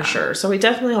 Like for sure. So we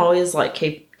definitely always like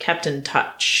kept in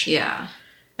touch. Yeah.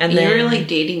 And then, you were like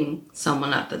dating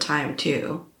someone at the time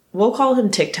too. We'll call him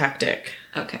Tic Tac Dick.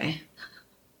 Okay.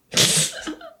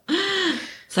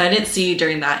 So I didn't see you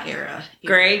during that era. Either.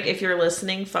 Greg, if you're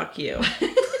listening, fuck you.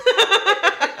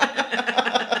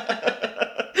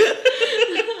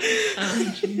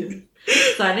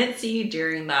 So I didn't see you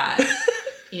during that,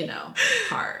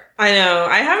 part. I know.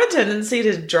 I have a tendency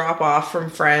to drop off from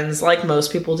friends like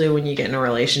most people do when you get in a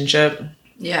relationship.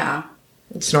 Yeah.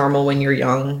 It's normal when you're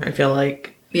young, I feel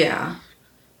like. Yeah.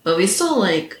 But we still,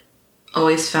 like,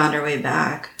 always found our way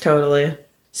back. Totally.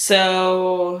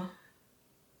 So,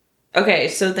 okay,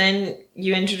 so then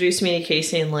you introduced me to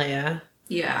Casey and Leia.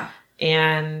 Yeah.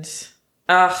 And,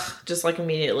 just, like,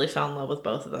 immediately fell in love with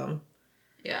both of them.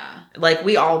 Yeah. Like,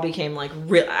 we all became, like,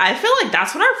 real. I feel like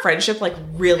that's when our friendship, like,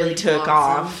 really took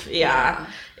off. Yeah.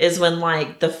 Is when,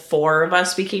 like, the four of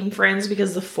us became friends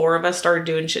because the four of us started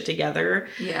doing shit together.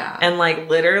 Yeah. And, like,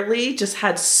 literally just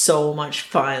had so much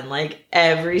fun. Like,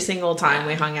 every single time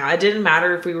we hung out. It didn't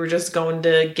matter if we were just going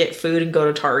to get food and go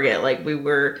to Target. Like, we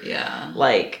were,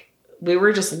 like, we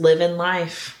were just living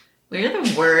life. We're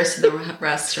the worst in the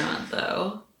restaurant,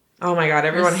 though. Oh, my God.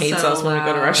 Everyone hates us when we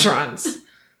go to restaurants.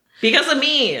 Because of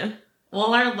me.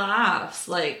 Well, our laughs,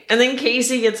 like... And then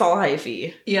Casey gets all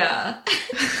hyphy. Yeah.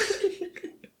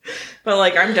 But,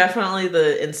 like, I'm definitely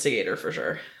the instigator for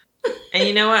sure. And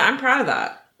you know what? I'm proud of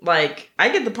that. Like, I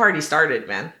get the party started,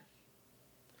 man.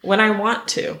 When I want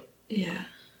to. Yeah.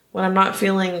 When I'm not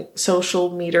feeling social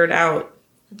metered out.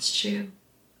 That's true.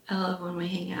 I love when we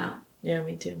hang out. Yeah,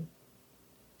 me too.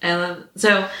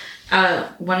 So,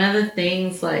 one of the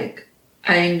things, like,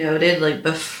 I noted, like,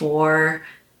 before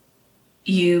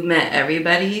you met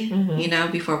everybody,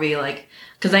 before we, like...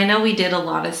 Because I know we did a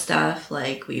lot of stuff,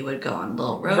 like we would go on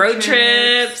little road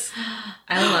trips.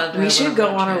 I love We should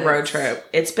go on a road trip.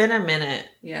 It's been a minute.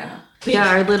 Yeah. Yeah,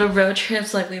 our little road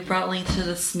trips, like we brought Link to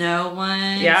the snow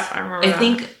one. Yeah, I remember that. I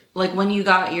think, like, when you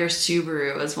got your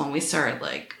Subaru is when we started,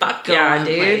 like, going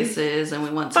places. And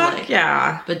we went to,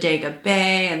 like, Bodega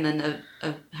Bay and then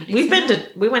we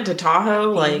went to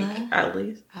Tahoe, like, at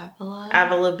least.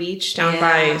 Avila Beach down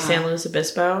by San Luis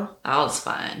Obispo. That was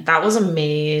fun. That was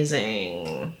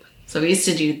amazing. So we used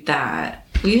to do that.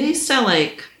 We used to,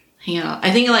 like, hang out.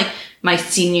 I think, like, my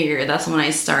senior year, that's when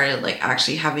I started, like,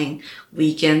 actually having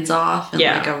weekends off and,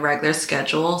 like, a regular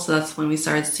schedule. So that's when we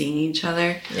started seeing each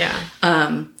other. Yeah.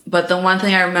 But the one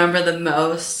thing I remember the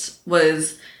most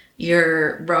was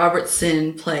your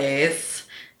Robertson place.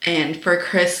 And for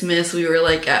Christmas, we were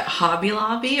like at Hobby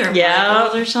Lobby or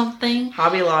Michael's or something.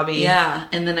 Hobby Lobby. Yeah.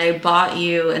 And then I bought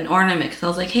you an ornament because I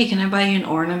was like, hey, can I buy you an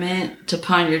ornament to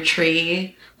put on your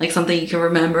tree? Like something you can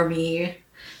remember me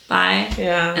by.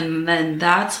 Yeah. And then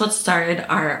that's what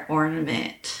started our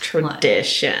ornament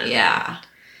tradition. Yeah.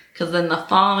 Because then the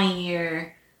following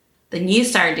year, then you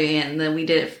started doing it, and then we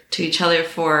did it to each other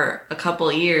for a couple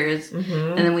of years.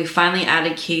 Mm-hmm. And then we finally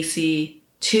added Casey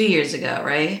 2 years ago,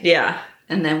 right? Yeah.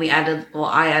 And then I added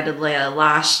Leia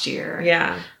last year.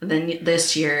 Yeah. And then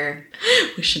this year,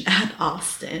 we should add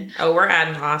Austin. Oh, we're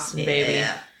adding Austin, baby.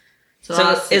 Yeah. So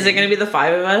Austin. Is it going to be the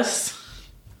 5 of us?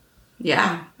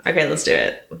 Yeah. Okay, let's do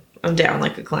it. I'm down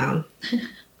like a clown.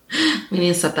 We need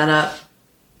to set that up.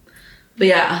 But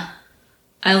yeah,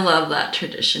 I love that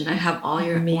tradition. I have all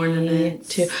your ornaments.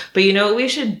 Too. But you know what we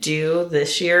should do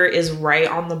this year is right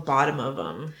on the bottom of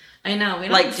them. I know. We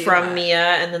don't like do from that. Mia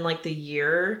and then like the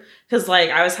year. Because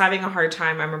like I was having a hard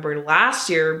time. I remember last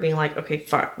year being like, okay,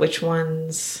 fuck, which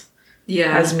ones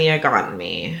has Mia gotten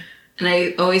me? And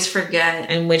I always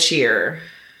forget. And which year?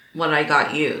 What I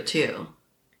got you too.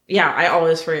 Yeah, I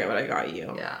always forget what I got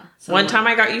you. Yeah. One time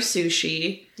I got you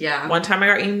sushi. Yeah. One time I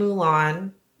got you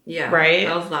Mulan. Yeah. Right?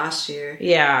 That was last year.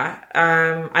 Yeah.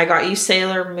 I got you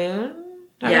Sailor Moon.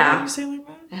 I got you Sailor Moon?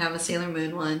 I have a Sailor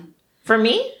Moon one. For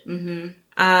me? Mm-hmm.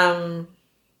 I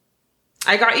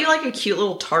got you like a cute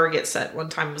little Target set one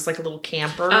time. It was like a little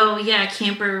camper. Oh, yeah.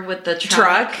 Camper with the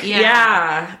truck.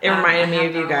 Yeah. It reminded me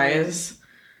of you guys.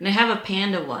 And I have a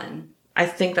panda one. I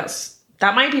think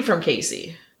that might be from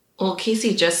Casey. Well,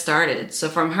 Casey just started. So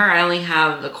from her, I only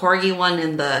have the corgi one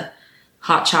and the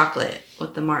hot chocolate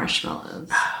with the marshmallows.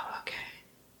 Oh, okay.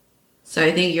 So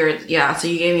I think so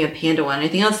you gave me a panda one. I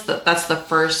think that's the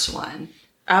first one.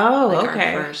 Oh, like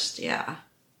okay. Our first, yeah.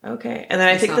 Okay. And then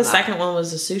I think the second one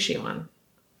was the sushi one.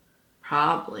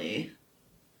 Probably.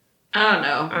 I don't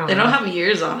know. They don't have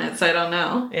years on it, so I don't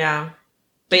know. Yeah.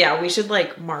 But yeah, we should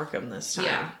like mark them this time.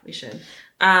 Yeah, we should.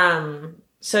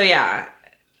 So yeah.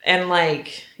 And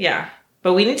like, yeah.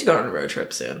 But we need to go on a road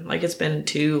trip soon. Like it's been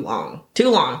too long.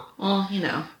 Too long. Well,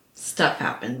 stuff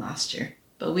happened last year.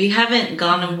 But we haven't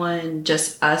gone on one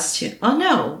just us two. Oh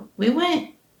no. We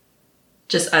went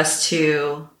just us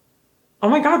two. Oh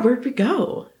my God, where'd we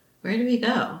go? Where did we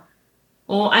go?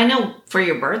 Well, I know for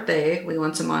your birthday, we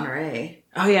went to Monterey.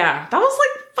 Oh, yeah. That was like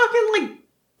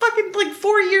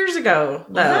 4 years ago,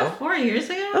 though. Was that 4 years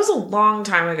ago? That was a long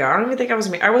time ago. I don't even think I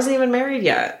wasn't even married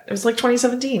yet. It was like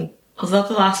 2017. Was that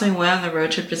the last time we went on the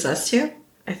road trip, just us two?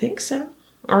 I think so.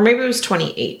 Or maybe it was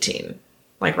 2018.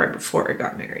 Like right before I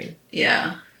got married.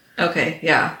 Yeah. Okay,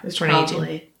 yeah. It was 2018.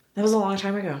 Probably. That was a long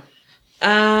time ago.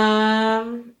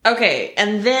 Okay.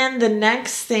 And then the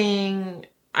next thing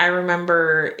I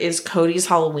remember is Cody's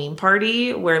Halloween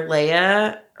party where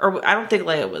Leia, or I don't think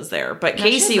Leia was there, but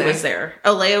Casey was there.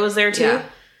 Oh, Leia was there too? Yeah.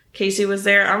 Casey was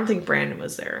there. I don't think Brandon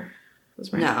was there.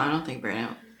 No, I don't think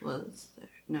Brandon was there.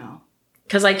 No.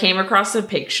 Because I came across a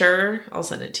picture. I'll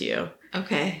send it to you.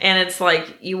 Okay. And it's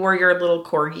like you wore your little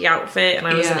corgi outfit and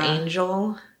I was an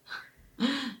angel.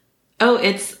 Oh,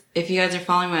 if you guys are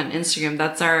following me on Instagram,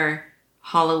 that's our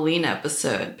Halloween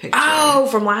episode picture. Oh,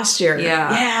 from last year. Yeah.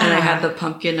 And I had the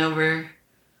pumpkin over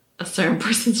a certain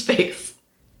person's face.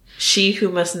 She who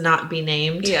must not be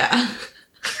named. Yeah.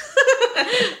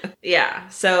 Yeah.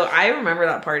 So I remember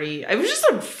that party. It was just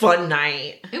a fun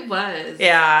night. It was.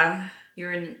 Yeah.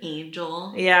 You're an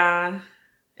angel. Yeah.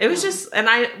 It was just,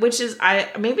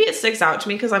 maybe it sticks out to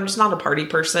me because I'm just not a party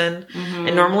person. Mm-hmm.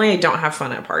 And normally I don't have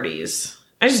fun at parties.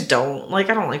 I just don't. I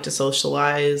don't like to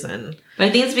socialize. But I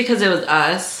think it's because it was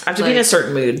us. I have to be in a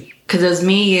certain mood. Because it was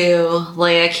me, you,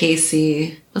 Leia,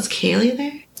 Casey. Was Kaylee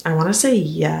there? I want to say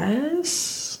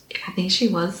yes. Yeah, I think she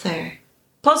was there.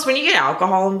 Plus, when you get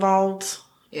alcohol involved,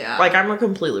 yeah, I'm a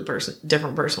completely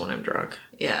different person when I'm drunk.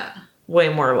 Yeah. Way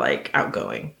more,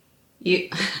 outgoing. You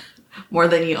more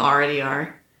than you already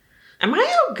are. Am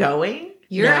I outgoing?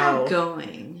 You're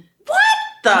outgoing. What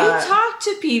the? You talk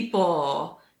to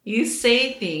people. You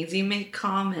say things. You make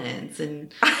comments.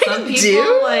 And some people,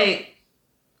 do?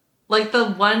 Like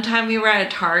the one time we were at a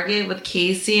Target with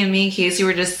Casey, and me and Casey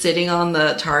were just sitting on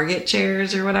the Target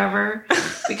chairs or whatever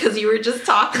because you were just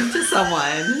talking to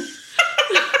someone.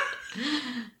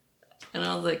 And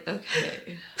I was like,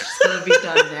 okay, it's going to be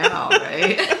done now,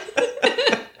 right?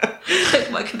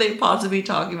 What could they possibly be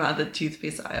talking about at the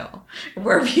toothpaste aisle?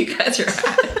 Wherever you guys are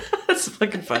at. That's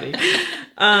fucking funny.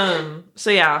 So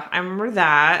yeah, I remember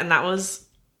that. And that was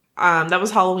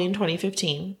Halloween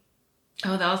 2015.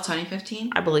 Oh, that was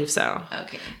 2015? I believe so.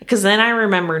 Okay. Because then I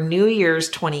remember New Year's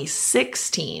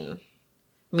 2016.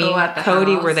 Me and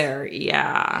Cody were there.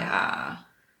 Yeah. Yeah.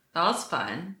 That was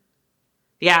fun.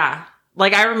 Yeah.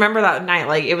 Like, I remember that night.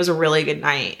 Like, it was a really good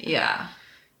night. Yeah.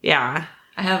 Yeah.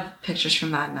 I have pictures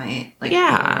from that night. Like,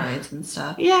 yeah. Polaroids and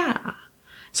stuff. Yeah.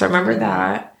 So I remember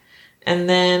that. And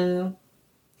then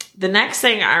the next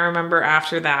thing I remember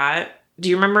after that, do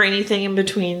you remember anything in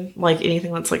between? Like,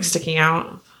 anything that's, like, sticking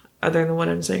out other than what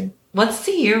I'm saying? What's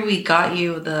the year we got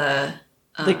you the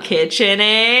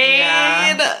KitchenAid?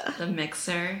 Yeah, the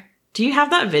mixer. Do you have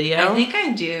that video? I think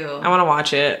I do. I want to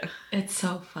watch it. It's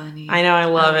so funny. I know. I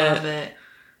love it.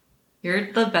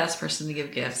 You're the best person to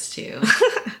give gifts to.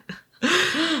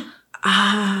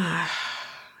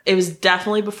 It was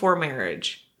definitely before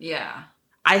marriage. Yeah.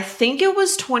 I think it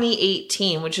was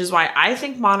 2018, which is why I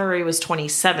think Monterey was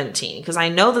 2017, because I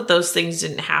know that those things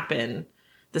didn't happen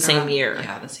the same year.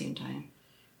 Yeah, the same time.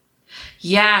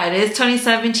 Yeah, it is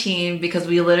 2017 because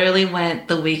we literally went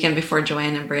the weekend before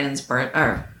Joanne and Brandon's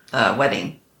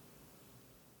wedding.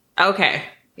 Okay.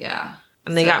 Yeah.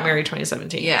 And they got married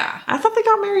 2017. Yeah. I thought they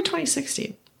got married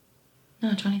 2016.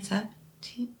 No,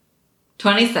 2017.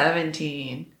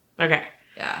 2017. Okay.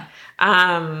 Yeah.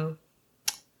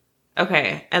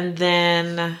 Okay. And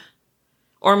then,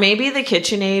 or maybe the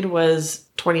KitchenAid was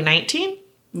 2019?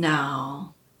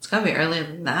 No. It's gotta be earlier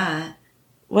than that.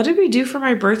 What did we do for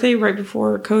my birthday right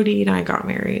before Cody and I got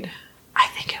married? I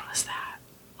think it was that.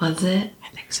 Was it? I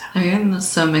think so. I'm getting this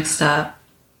so mixed up.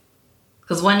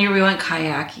 Because one year we went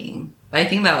kayaking. But I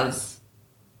think that was...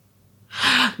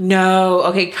 No.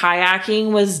 Okay,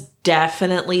 kayaking was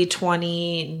definitely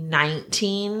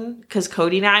 2019. Because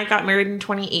Cody and I got married in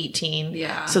 2018.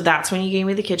 Yeah. So that's when you gave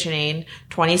me the KitchenAid.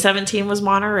 2017 was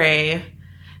Monterey.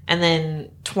 And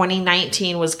then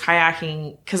 2019 was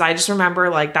kayaking, because I just remember,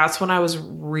 like, that's when I was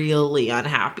really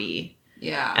unhappy.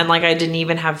 Yeah. And, like, I didn't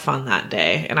even have fun that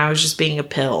day. And I was just being a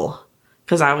pill,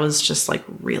 because I was just, like,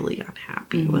 really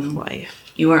unhappy with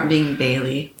life. You weren't being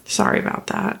Bailey. Sorry about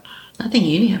that. Nothing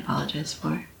you need to apologize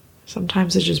for.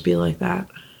 Sometimes it just be like that.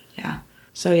 Yeah.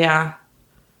 So, yeah.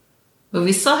 But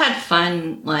we still had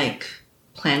fun, like,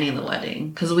 planning the wedding.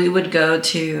 Because we would go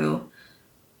to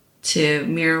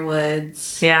Muir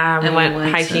Woods. Yeah, we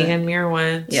went hiking in Muir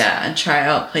Woods. Yeah, and try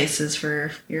out places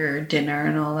for your dinner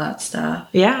and all that stuff.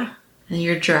 Yeah. And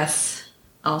your dress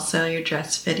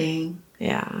fitting.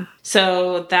 Yeah.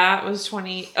 So that was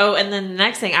 20. Oh, and then the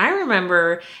next thing I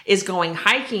remember is going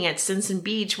hiking at Stinson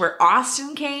Beach where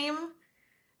Austin came.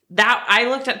 That I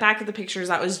looked back at the pictures.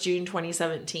 That was June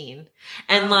 2017.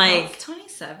 And like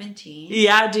 2017.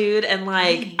 Yeah, dude. And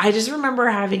like, I just remember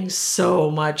having so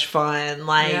much fun.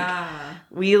 Like,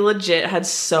 we legit had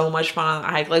so much fun on the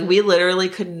hike. Like, we literally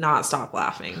could not stop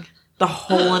laughing the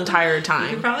whole entire time.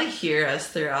 You can probably hear us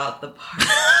throughout the park.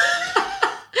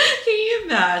 Can you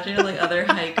imagine, like, other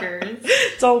hikers?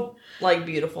 It's all, like,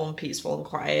 beautiful and peaceful and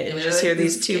quiet. And you just hear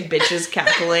these two bitches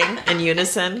cackling in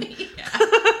unison. Yeah.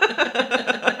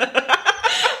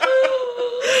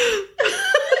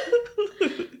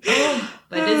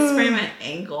 I did sprain my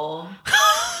ankle.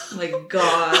 Oh my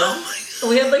god.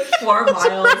 We had like 4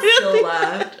 miles still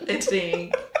left, I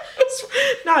think.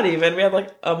 Not even. We had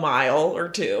like a mile or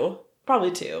 2.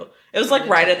 Probably 2. It was like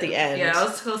right at the end. Yeah, I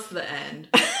was close to the end.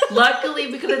 Luckily,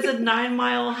 because it's a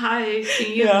 9-mile hike.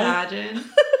 Can you imagine?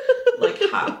 Like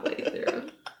halfway through.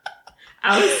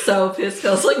 I was so pissed.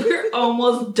 I was like, we're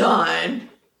almost done.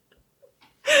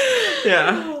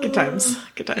 Yeah. Good times.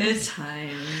 Good times. Good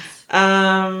times.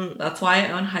 That's why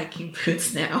I own hiking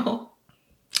boots now.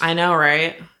 I know,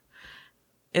 right?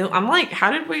 I'm like,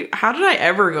 how did I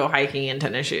ever go hiking in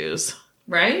tennis shoes?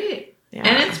 Right? Yeah.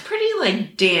 And it's pretty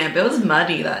like damp. It was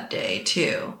muddy that day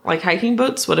too. Like hiking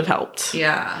boots would have helped.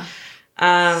 Yeah.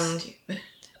 Stupid.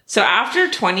 So after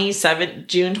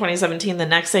June 2017, the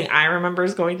next thing I remember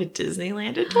is going to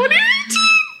Disneyland in 2018.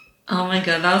 Oh my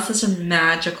god, that was such a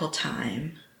magical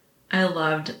time. I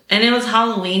loved, and it was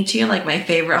Halloween too, like my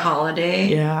favorite holiday.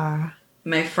 Yeah.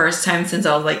 My first time since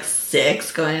I was like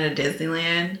 6 going to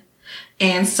Disneyland.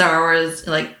 And Star Wars,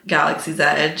 like Galaxy's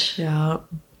Edge. Yeah.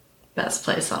 Best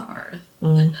place on earth.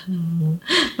 Mm-hmm.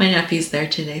 My nephew's there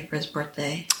today for his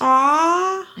birthday.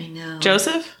 Aww. I know.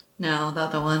 Joseph? No, the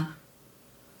other one.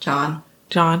 John.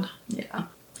 Yeah.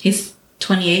 He's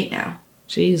 28 now.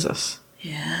 Jesus.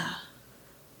 Yeah.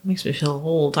 Makes me feel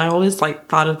old. I always like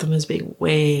thought of them as being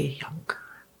way younger.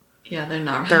 Yeah, they're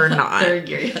not. They're not. They're a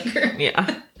year younger.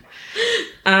 Yeah.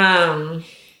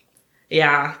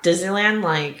 Yeah, Disneyland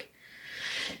like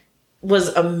was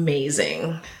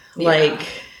amazing. Yeah. Like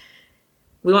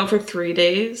we went for 3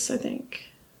 days, I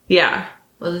think. Yeah.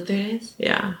 Was it 3 days?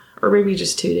 Yeah. or maybe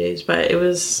just 2 days, but it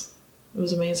was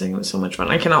amazing. It was so much fun.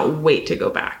 I cannot wait to go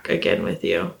back again with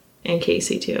you and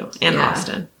Casey too, and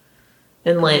Austin,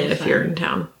 and Leia if you're in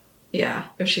town. Yeah,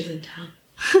 if she's in town.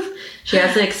 She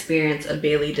has to experience a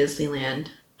Bailey Disneyland.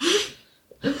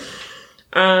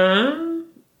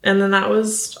 And then that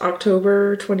was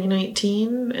October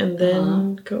 2019, and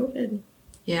then COVID.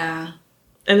 Yeah.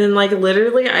 And then, like,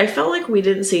 literally, I felt like we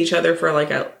didn't see each other for,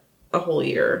 like, a whole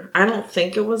year. I don't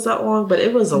think it was that long, but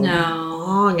it was a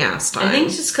long-ass time. I think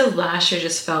it's just because last year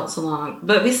just felt so long.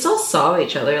 But we still saw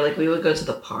each other. Like, we would go to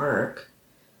the park.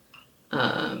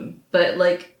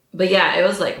 But yeah, it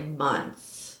was, like,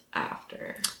 months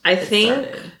after.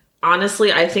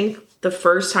 Honestly, I think the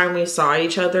first time we saw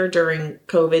each other during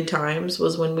COVID times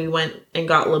was when we went and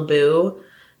got Laboo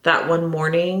that one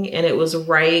morning. And it was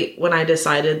right when I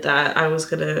decided that I was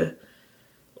going to,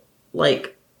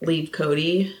 like, leave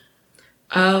Cody.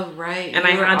 Oh, right. And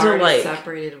I had to, like...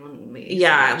 separated when we...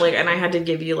 Yeah, like, and I had to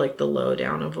give you, like, the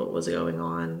lowdown of what was going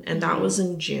on. And that was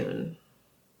in June.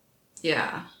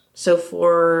 Yeah. So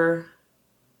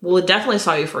Well, it definitely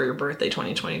saw you for your birthday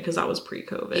 2020 because that was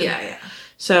pre-COVID. Yeah.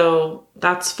 So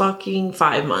that's fucking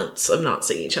 5 months of not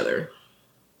seeing each other.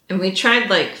 And we tried,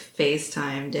 like,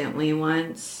 FaceTime, didn't we,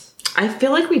 once? I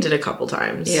feel like we did a couple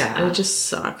times. Yeah. And it just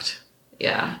sucked.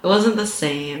 Yeah. It wasn't the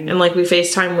same. And, like, we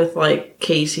FaceTime with, like,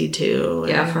 Casey, too.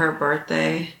 Yeah, for her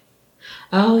birthday.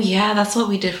 Oh, yeah, that's what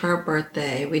we did for her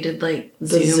birthday. We did, like,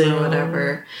 Zoom or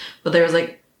whatever. But there was,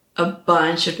 like, a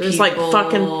bunch of people. There's, like,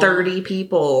 fucking 30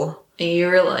 people. And you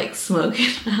were, like, smoking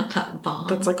out that bomb.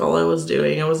 That's, like, all I was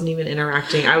doing. I wasn't even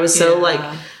interacting. I was so, like,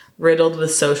 riddled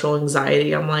with social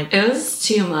anxiety. I'm like... It was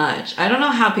too much. I don't know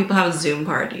how people have Zoom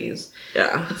parties.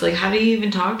 Yeah. It's like, how do you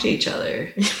even talk to each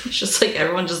other? It's just, like,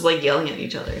 everyone just, like, yelling at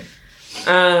each other.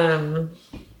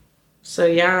 So,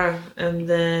 yeah. And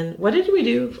then... What did we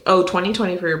do? Oh,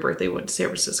 2020 for your birthday, we went to San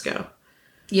Francisco.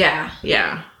 Yeah.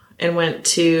 Yeah. And went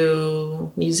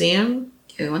to museum.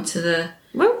 Yeah, we went to the...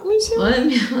 What museum?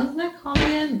 What's that called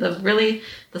again?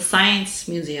 The Science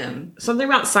Museum. Something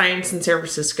about science in San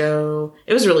Francisco.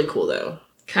 It was really cool, though.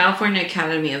 California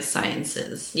Academy of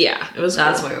Sciences. Yeah, it was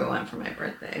That's cool. where we went for my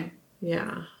birthday.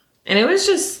 Yeah. And it was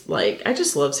just, like, I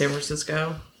just love San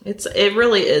Francisco. It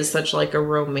really is such, like, a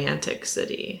romantic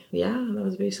city. Yeah, that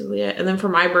was basically it. And then for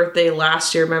my birthday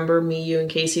last year, remember me, you, and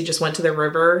Casey just went to the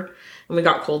river and we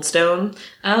got Cold Stone?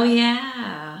 Oh,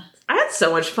 yeah. I had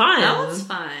so much fun. That was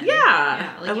fun.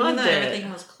 Yeah. Like, I loved it.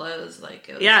 Everything was closed. Like,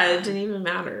 it was fun. It didn't even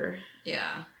matter.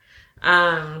 Yeah.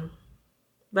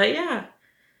 But yeah.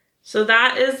 So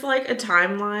that is like a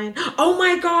timeline. Oh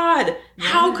my God. Yeah.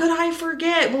 How could I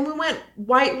forget when we went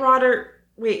whitewater?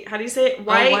 Wait, how do you say it?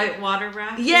 Whitewater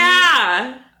rafting?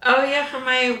 Yeah. Oh yeah, for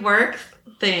my work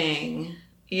thing.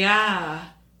 Yeah.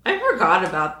 I forgot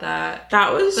about that.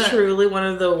 That was truly one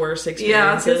of the worst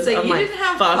experiences of my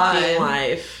fucking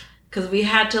life. Because we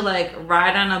had to, like,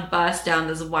 ride on a bus down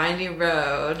this windy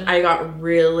road. I got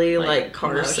really, like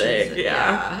car sick.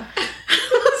 Yeah.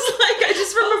 I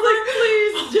just remember,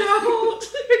 please don't.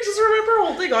 I just remember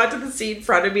holding on to the seat in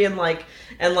front of me and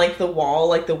the wall,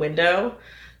 like the window.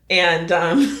 And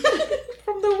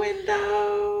from the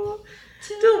window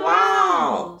to the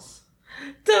walls.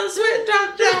 The sweat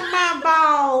dropped down my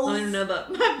balls. I don't know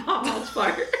my balls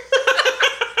part.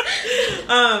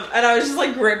 And I was just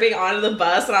like gripping onto the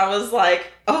bus and I was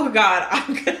like, oh God,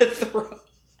 I'm gonna throw.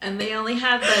 And they only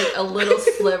had like a little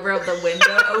sliver of the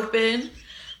window open.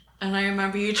 And I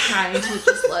remember you trying to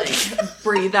just like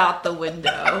breathe out the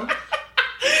window.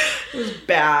 It was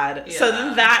bad. Yeah. So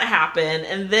then that happened.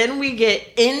 And then we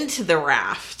get into the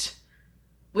raft.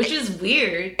 Which is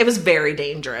weird. It was very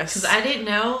dangerous. Because I didn't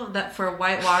know that for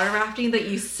whitewater rafting that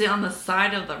you sit on the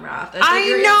side of the raft. I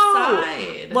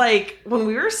know. Inside. Like, when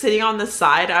we were sitting on the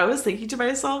side, I was thinking to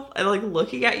myself, and like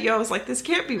looking at you, I was like, this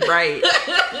can't be right.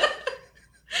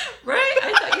 Right?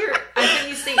 I thought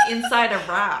you stay inside a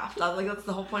raft. I was like, that's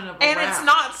the whole point of a raft. And it's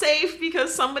not safe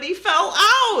because somebody fell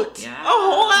out. Yeah. A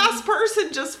whole ass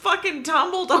person just fucking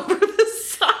tumbled over the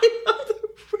side of the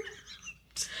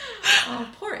raft. Oh,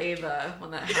 poor Ava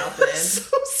when that happened. It was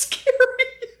so scary.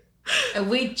 And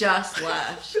we just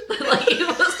left. Like,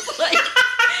 it was like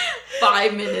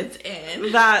 5 minutes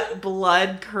in. That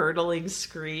blood-curdling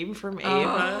scream from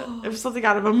Ava. Oh. It was something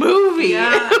out of a movie.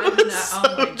 Yeah, it was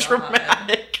so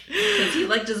dramatic. Because he,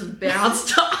 like, just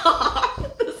bounced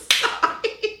off the side.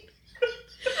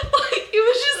 Like, it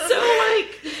was just so,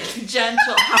 like,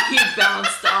 gentle how he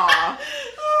bounced off.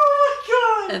 Oh, my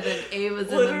God. And then Ava's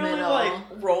literally, in the middle. Like,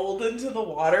 rolled into the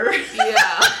water.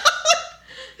 Yeah.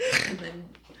 And then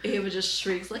Ava just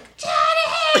shrieks, like,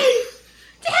 Daddy!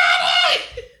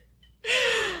 Daddy!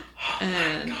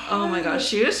 And oh my gosh,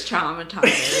 she was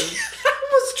traumatized. I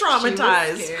was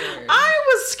traumatized.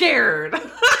 I was scared. But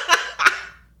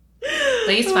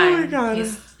he's fine. Oh my God.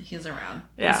 He's around.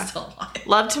 Yeah. He's still alive.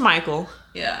 Love to Michael.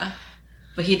 Yeah.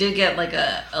 But he did get like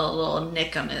a little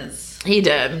nick on his... He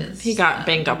did. He got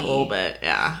banged up a little bit.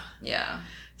 Yeah. Yeah.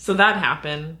 So that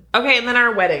happened. Okay, and then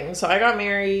our wedding. So I got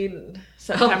married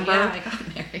September. Oh, yeah, I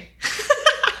got married.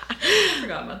 I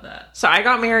forgot about that. So I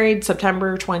got married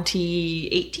September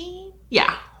 2018.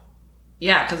 Yeah.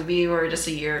 Yeah, because we were just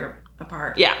a year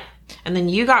apart. Yeah. And then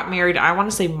you got married, I want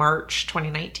to say March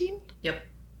 2019. Yep.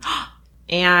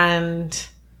 And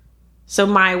so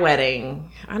my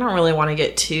wedding, I don't really want to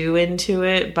get too into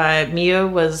it, but Mia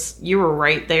you were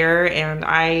right there, and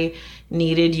I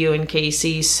needed you and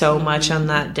Casey so much on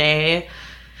that day.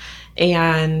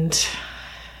 And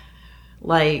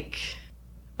like,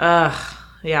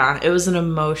 yeah, it was an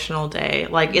emotional day.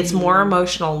 Like, it's more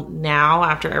emotional now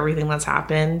after everything that's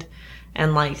happened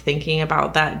and like thinking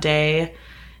about that day.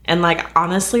 And like,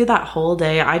 honestly, that whole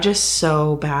day, I just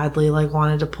so badly like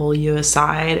wanted to pull you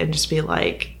aside and just be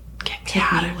like, get me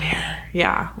out of here.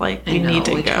 Yeah, like we need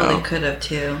to go. We totally could have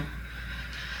too.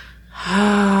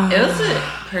 It was a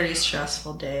pretty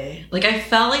stressful day. Like, I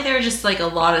felt like there were just like a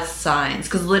lot of signs,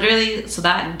 because literally, so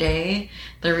that day,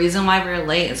 the reason why we were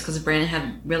late is because Brandon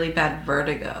had really bad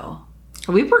vertigo.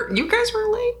 You guys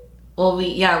were late? Well,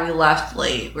 we left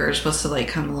late. We were supposed to like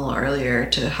come a little earlier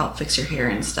to help fix your hair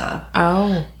and stuff.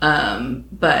 Oh.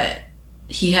 But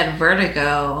he had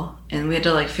vertigo, and we had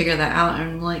to like figure that out. And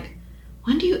I'm like,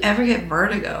 when do you ever get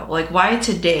vertigo? Like, why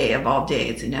today of all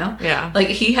days, you know? Yeah. Like,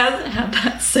 he hasn't had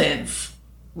that since.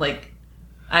 Like,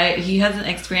 he hasn't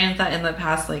experienced that in the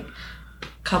past like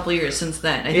couple years since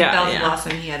then. I think that was the last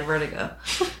time he had vertigo.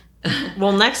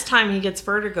 Well, next time he gets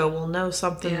vertigo, we'll know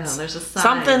something's there's a sign.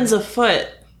 Something's afoot.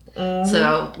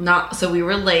 Mm-hmm. So we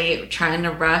were late, trying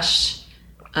to rush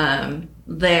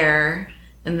there,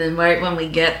 and then right when we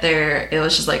get there, it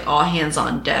was just like all hands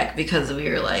on deck, because we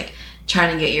were like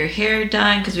trying to get your hair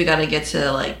done because we got to get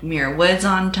to like Muir Woods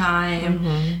on time.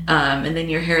 Mm-hmm. And then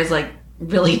your hair is like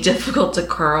really difficult to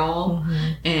curl.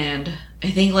 Mm-hmm. And I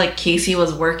think like Casey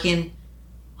was working,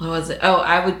 what was it? Oh,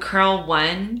 I would curl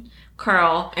one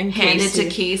curl and hand it to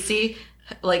Casey,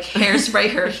 like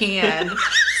hairspray her hand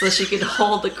so she could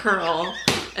hold the curl,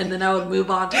 and then I would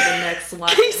move on to the next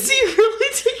one. Casey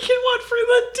really taking one for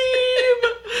the team.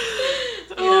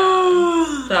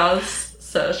 Yeah. That was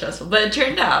so stressful, but it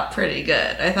turned out pretty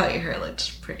good. I thought your hair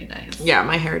looked pretty nice. Yeah,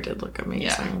 my hair did look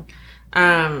amazing.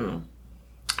 Yeah.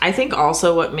 I think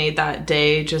also what made that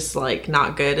day just like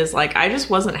not good is like I just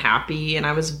wasn't happy, and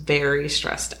I was very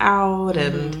stressed out,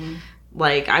 and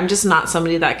like I'm just not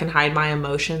somebody that can hide my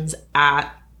emotions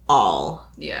at all.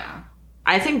 Yeah.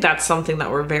 I think that's something that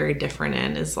we're very different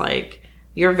in, is like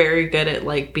you're very good at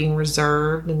like being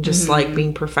reserved and just like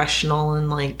being professional and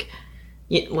like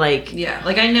yeah,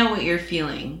 like I know what you're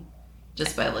feeling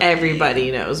just by looking everybody at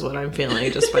you. Knows what I'm feeling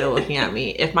just by looking at me.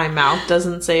 If my mouth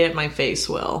doesn't say it, my face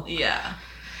will. Yeah.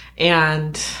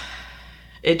 And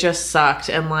it just sucked.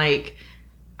 And like,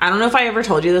 I don't know if I ever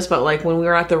told you this, but like when we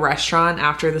were at the restaurant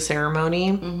after the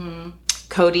ceremony,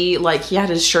 Cody, like he had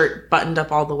his shirt buttoned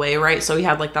up all the way, right? So he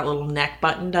had like that little neck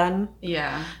button done.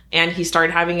 Yeah. And he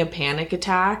started having a panic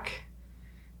attack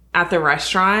at the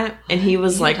restaurant, and he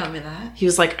was like, tell me that. He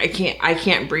was like, I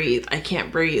can't breathe.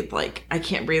 Like, I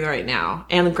can't breathe right now.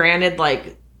 And granted,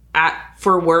 like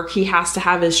for work, he has to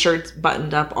have his shirts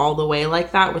buttoned up all the way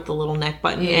like that with the little neck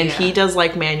button. Yeah. And he does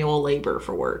like manual labor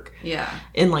for work. Yeah.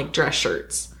 In like dress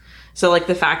shirts. So like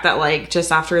the fact that like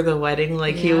just after the wedding,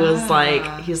 like he was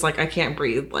like, he's like, I can't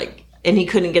breathe. Like, and he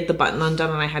couldn't get the button undone,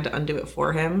 and I had to undo it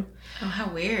for him. Oh,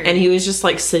 how weird. And he was just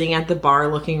like sitting at the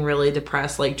bar looking really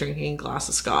depressed, like drinking a glass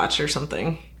of scotch or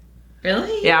something.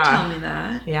 Really? Yeah. Tell me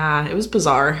that. Yeah, it was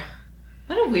bizarre.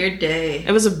 What a weird day.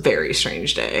 It was a very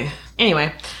strange day.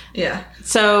 Anyway. Yeah.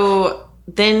 So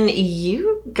then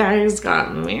you guys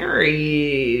got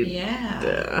married.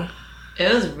 Yeah.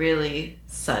 It was really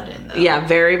sudden, though. Yeah,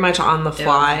 very much on the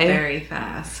fly. It was very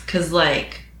fast. Because,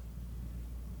 like,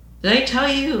 did I tell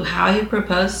you how he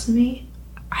proposed to me?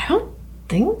 I don't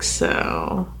think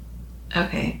so.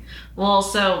 Okay. Well,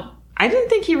 so I didn't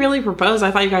think he really proposed.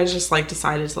 I thought you guys just like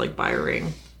decided to like buy a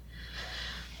ring.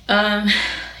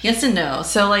 Yes and no.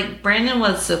 So like Brandon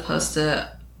was supposed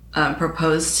to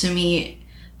propose to me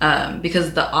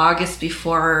because the August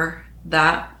before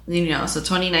that, you know, so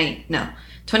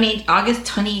August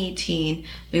 2018,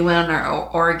 we went on our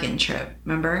Oregon trip,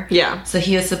 remember? Yeah. So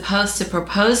he was supposed to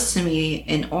propose to me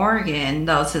in Oregon.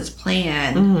 That was his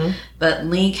plan. But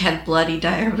Link had bloody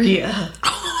diarrhea.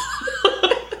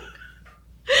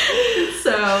 So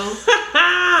So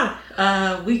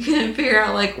we couldn't figure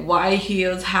out like why he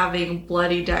was having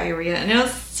bloody diarrhea, and it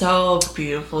was so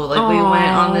beautiful. Like we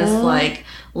went on this like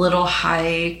little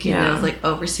hike, and it was like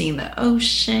overseeing the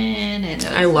ocean, and it was,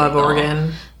 I love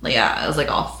Oregon. It was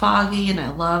like all foggy, and I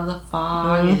love the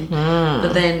fog.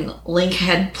 But then Link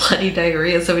had bloody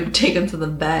diarrhea, so we'd take him to the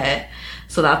vet.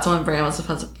 So that's when Brandon was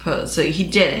supposed to propose. So he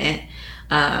didn't.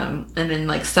 And then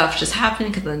like stuff just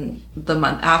happened, because then the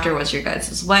month after was your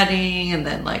guys' wedding, and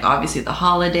then like obviously the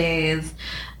holidays.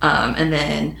 And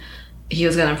then he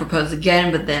was gonna propose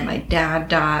again, but then my dad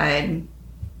died,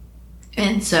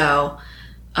 and so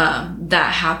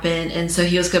that happened, and so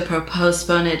he was gonna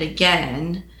postpone it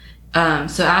again.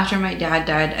 So after my dad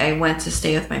died, I went to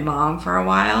stay with my mom for a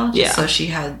while, just so she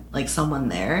had like someone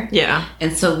there. Yeah.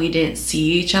 And so we didn't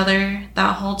see each other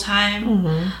that whole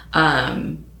time.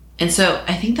 And so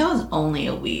I think that was only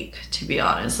a week, to be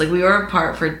honest. Like we were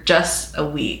apart for just a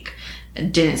week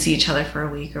and didn't see each other for a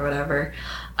week or whatever.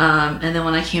 And then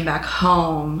when I came back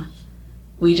home,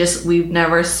 we've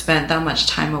never spent that much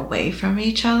time away from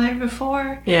each other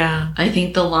before. Yeah. I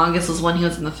think the longest was when he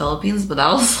was in the Philippines, but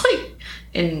that was like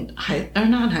not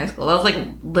in high school. That was like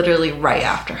literally right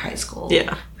after high school.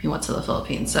 Yeah. He went to the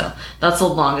Philippines. So that's the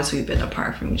longest we've been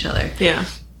apart from each other. Yeah.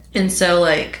 And so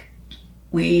like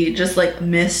we just like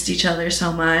missed each other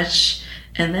so much.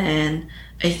 And then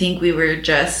I think we were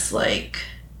just like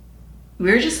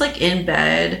in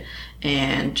bed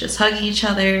and just hugging each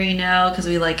other, you know, because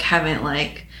we like haven't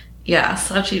like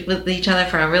slept with each other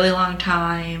for a really long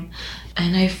time.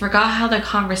 And I forgot how the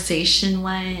conversation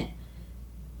went,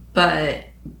 but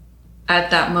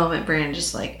at that moment Brandon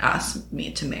just like asked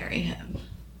me to marry him,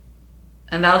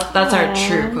 and that's our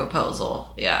true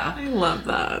proposal. Yeah, I love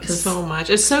that so much.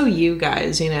 It's so you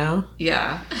guys, you know.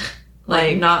 Yeah,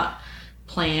 like not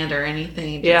planned or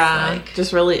anything. Just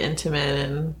just really intimate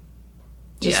and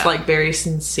just like very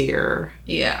sincere.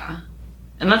 Yeah.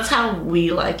 And that's how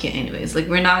we like it anyways. Like,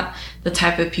 we're not the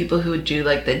type of people who would do,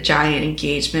 like, the giant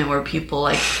engagement where people,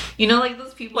 like, you know, like,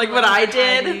 those people... Like what I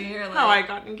did? Like, how I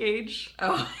got engaged.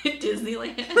 Oh, at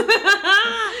Disneyland.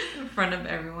 In front of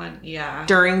everyone. Yeah.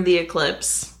 During the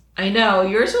eclipse. I know.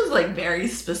 Yours was, like, very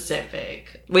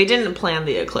specific. We didn't plan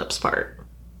the eclipse part.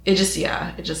 It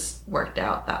just worked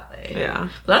out that way. Yeah.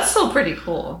 But that's still pretty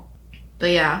cool. But,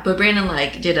 yeah. But Brandon,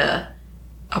 like, did a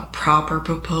proper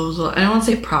proposal. I don't want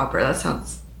to say proper. That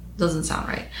doesn't sound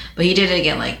right. But he did it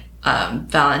again, like,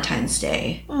 Valentine's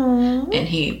Day. Aww. And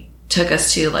he took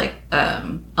us to, like,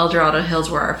 El Dorado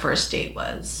Hills, where our first date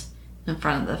was, in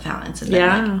front of the fountains. And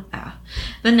then,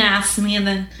 then asked me, and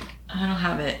then I don't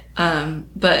have it.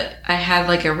 But I had,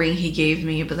 like, a ring he gave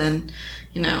me, but then,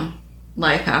 you know,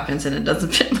 life happens and it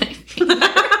doesn't fit my finger.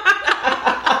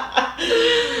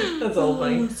 That's all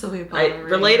funny. So we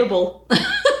relatable.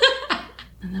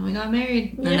 And then we got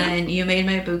married. Yeah. And then you made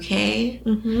my bouquet,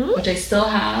 which I still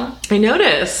have. I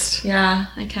noticed. Yeah,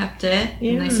 I kept it.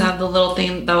 Yeah. And I still have the little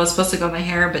thing that was supposed to go in my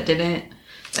hair, but didn't.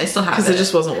 I still have it. Because it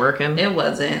just wasn't working. It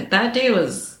wasn't. That day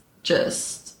was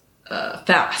just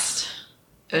fast.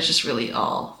 It was just really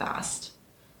all fast.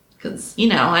 Because, you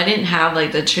know, I didn't have,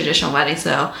 like, the traditional wedding,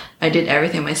 so I did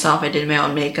everything myself. I did my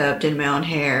own makeup, did my own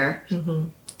hair.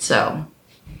 So,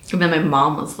 and then my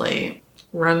mom was late.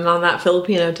 Running on that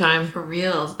Filipino time. For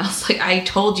real. I was like, I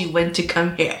told you when to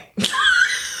come here.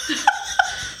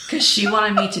 Because she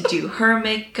wanted me to do her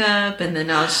makeup, and then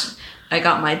I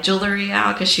got my jewelry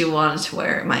out because she wanted to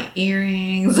wear my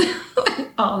earrings,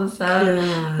 all this stuff.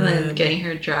 Yeah. And then getting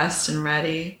her dressed and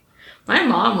ready. My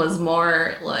mom was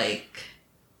more like,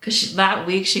 because that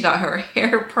week she got her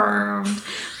hair permed,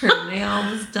 her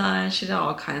nails done, she did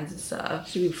all kinds of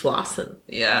stuff. She'd be flossing.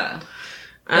 Yeah.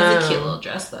 It was a cute little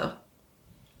dress, though.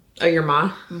 Oh, your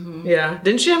ma? Yeah.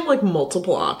 Didn't she have, like,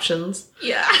 multiple options?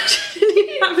 Yeah. She didn't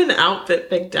even have an outfit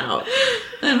picked out.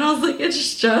 And I was like,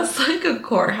 it's just like a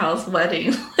courthouse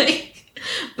wedding. Like,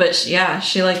 but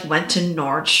she, like, went to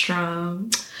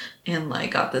Nordstrom and,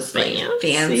 like, got this, like,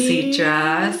 fancy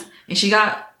dress. And she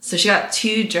got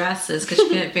 2 dresses because she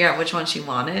couldn't figure out which one she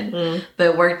wanted. But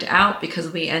it worked out because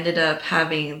we ended up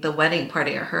having the wedding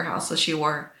party at her house. So she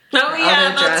wore her other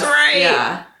dress. That's right.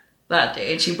 Yeah. That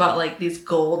day, and she bought like these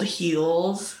gold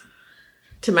heels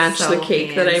to match the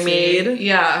cake that I made.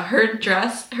 Yeah, her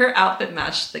outfit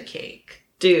matched the cake.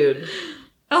 Dude,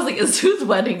 I was like, whose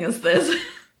wedding is this?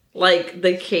 Like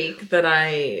the cake that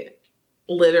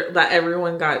that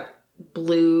everyone got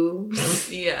blue,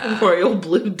 royal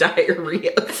blue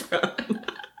diarrhea from.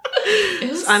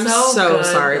 I'm so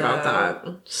sorry about that.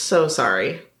 So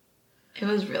sorry. It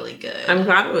was really good. I'm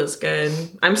glad it was good.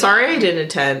 I'm sorry I didn't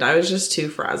attend. I was just too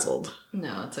frazzled.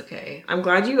 No, it's okay. I'm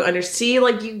glad you see,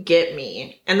 like, you get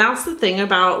me. And that's the thing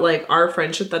about, like, our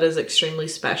friendship that is extremely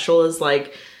special is,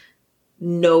 like,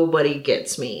 nobody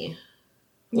gets me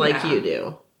like you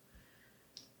do.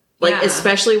 Like,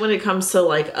 especially when it comes to,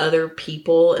 like, other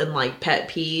people and, like, pet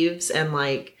peeves and,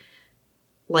 like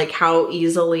how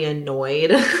easily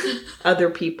annoyed other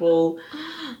people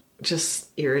just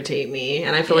irritate me.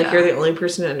 And I feel like you're the only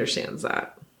person who understands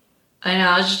that. I know.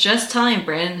 I was just telling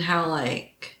Brandon how,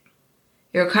 like,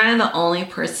 you're kind of the only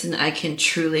person I can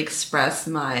truly express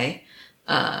my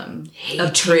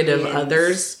hatred of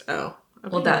others. Oh.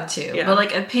 Opinions. Well, that too. Yeah. But,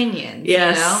 like, opinions,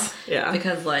 yes. You know? Yeah.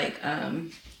 Because, like,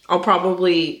 I'll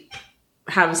probably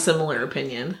have a similar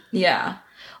opinion. Yeah.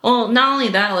 Well, not only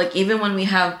that, like, even when we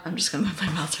have... I'm just going to move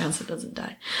my mouth around so it doesn't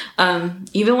die.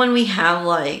 Even when we have,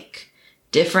 like,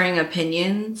 differing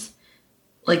opinions,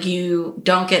 like, you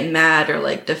don't get mad or,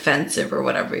 like, defensive or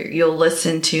whatever. You'll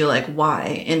listen to, like,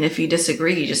 why. And if you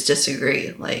disagree, you just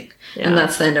disagree. Like, and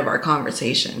that's the end of our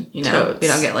conversation, you know? Totes. We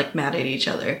don't get, like, mad at each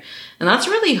other. And that's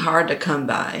really hard to come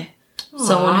by. Aww.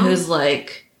 Someone who's,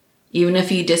 like, even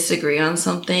if you disagree on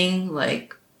something,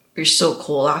 like, you're still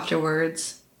cool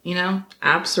afterwards, you know?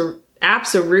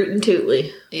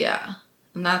 Absolutely. Yeah.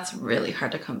 And that's really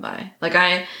hard to come by. Like,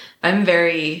 I'm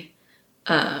very...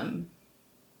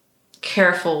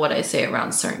 careful what I say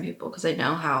around certain people because I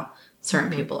know how certain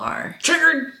people are.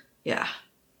 Triggered! Yeah.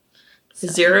 So.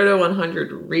 0 to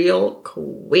 100 real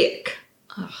quick.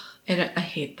 Ugh, I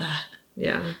hate that.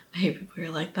 Yeah. I hate people who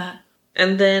are like that.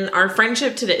 And then our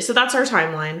friendship today. So that's our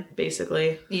timeline,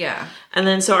 basically. Yeah. And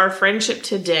then so our friendship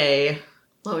today.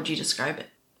 What would you describe it?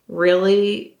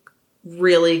 Really,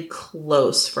 really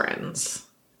close friends.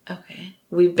 Okay.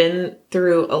 We've been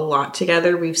through a lot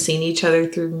together. We've seen each other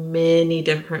through many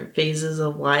different phases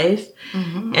of life.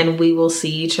 Mm-hmm. And we will see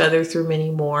each other through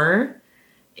many more.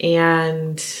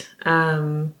 And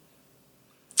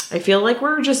I feel like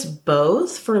we're just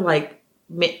both for, like,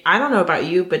 I don't know about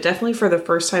you, but definitely for the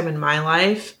first time in my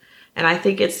life. And I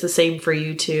think it's the same for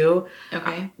you too.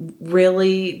 Okay.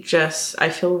 Really just, I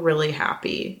feel really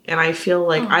happy. And I feel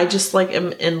like I just, like,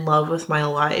 am in love with my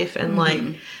life and, like,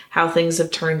 how things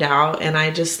have turned out. And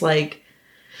I just, like,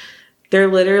 there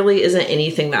literally isn't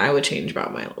anything that I would change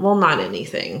about my life. Well, not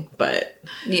anything, but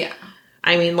yeah.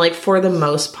 I mean, like, for the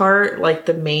most part, like,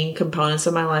 the main components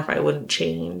of my life I wouldn't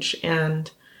change. And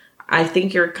I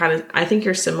think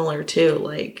you're similar too.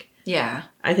 Like, yeah.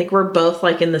 I think we're both,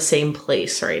 like, in the same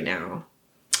place right now.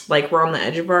 Like, we're on the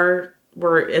edge of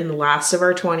we're in the last of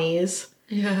our 20s.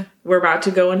 Yeah. We're about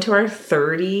to go into our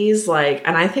 30s. Like,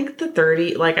 and I think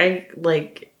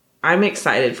I'm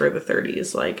excited for the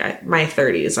 30s. Like, my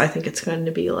 30s, I think it's going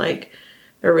to be, like,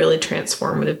 a really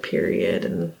transformative period.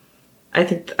 And I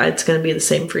think it's going to be the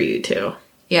same for you too.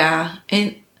 Yeah.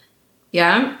 And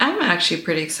yeah, I'm actually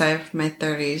pretty excited for my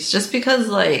 30s just because,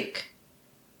 like,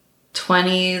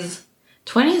 20s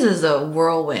is a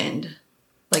whirlwind.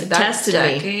 Like, that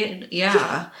decade.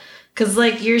 Yeah. Because,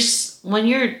 like, when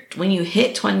you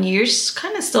hit 20, you're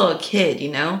kind of still a kid,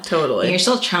 you know? Totally. And you're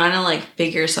still trying to, like,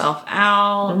 figure yourself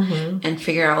out and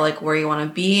figure out, like, where you want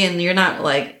to be. And you're not,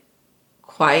 like,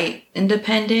 quite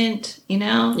independent, you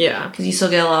know? Yeah. Because you still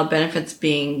get a lot of benefits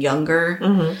being younger.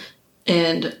 Mm-hmm.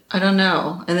 And I don't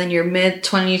know. And then your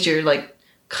mid-20s, you're, like,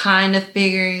 kind of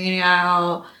figuring it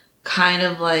out. Kind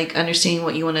of, like, understanding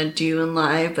what you want to do in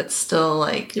life, but still,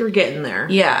 like... You're getting there.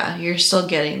 Yeah, you're still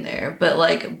getting there. But,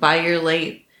 like, by your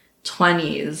late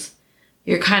 20s,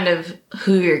 you're kind of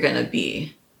who you're going to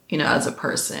be, you know, as a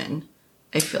person,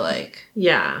 I feel like.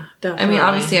 Yeah, definitely. I mean,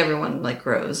 obviously everyone, like,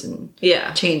 grows and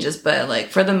changes, but, like,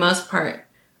 for the most part,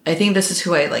 I think this is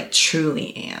who I, like,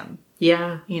 truly am.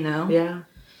 Yeah. You know? Yeah.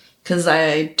 Because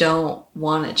I don't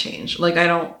want to change. Like, I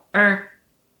don't...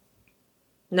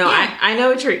 No, yeah. I know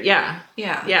what you're... Yeah.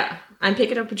 Yeah. Yeah. I'm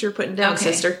picking up what you're putting down,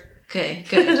 sister. Okay,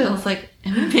 good. I was like,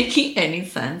 am I making any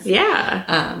sense?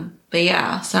 Yeah. But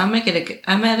yeah, so I'm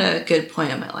at a good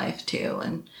point in my life too.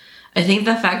 And I think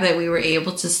the fact that we were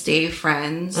able to stay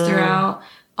friends throughout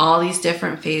all these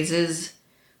different phases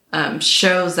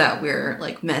shows that we're,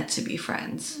 like, meant to be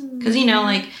friends. Because, you know,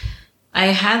 like, I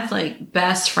had, like,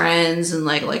 best friends and,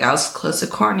 like I was close to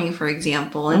Courtney, for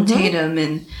example, and Tatum,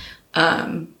 and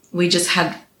we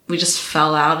just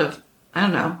fell out of, I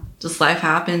don't know, just life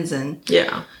happens, and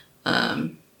it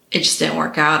just didn't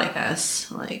work out, I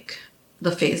guess, like,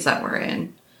 the phase that we're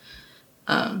in.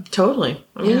 Totally.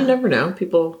 I mean, you never know.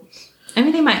 People... I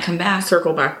mean, they might come back.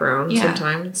 Circle back around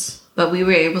sometimes. But we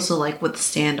were able to, like,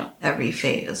 withstand every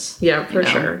phase. Yeah, for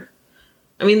sure.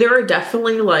 I mean, there are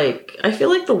definitely, like, I feel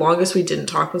like the longest we didn't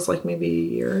talk was, like, maybe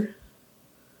a year.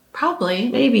 Probably.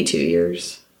 Maybe 2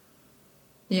 years.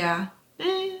 Yeah.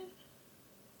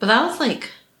 But that was,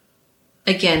 like,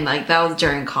 again, like, that was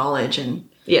during college, and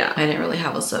yeah, I didn't really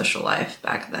have a social life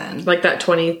back then. Like that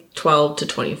 2012 to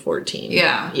 2014.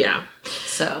 Yeah. Yeah.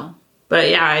 So. But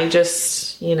yeah, I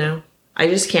just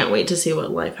can't wait to see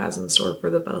what life has in store for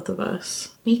the both of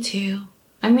us. Me too.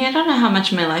 I mean, I don't know how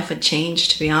much my life would change,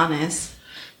 to be honest.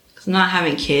 Because I'm not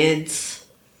having kids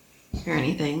or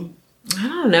anything. I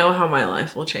don't know how my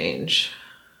life will change.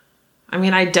 I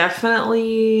mean, I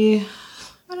don't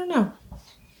know.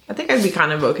 I think I'd be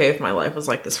kind of okay if my life was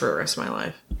like this for the rest of my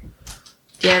life.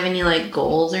 Do you have any, like,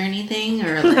 goals or anything?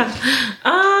 Or, like...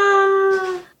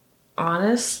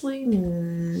 Honestly,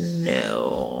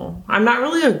 no. I'm not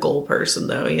really a goal person,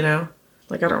 though, you know?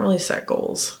 Like, I don't really set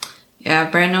goals. Yeah,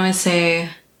 Brandon always say,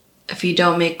 if you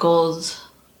don't make goals,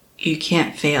 you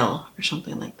can't fail, or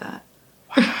something like that.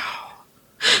 Wow.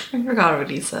 I forgot what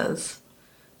he says.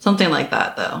 Something like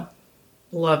that, though.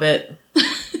 Love it.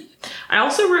 I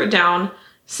also wrote down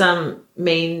some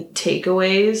main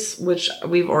takeaways, which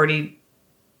we've already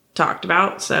talked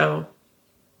about, so...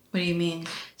 What do you mean?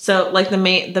 So, like, the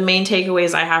main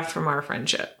takeaways I have from our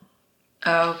friendship.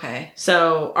 Oh, okay.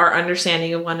 So, our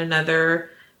understanding of one another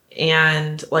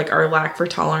and, like, our lack for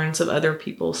tolerance of other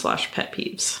people / pet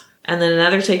peeves. And then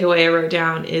another takeaway I wrote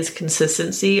down is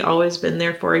consistency. Always been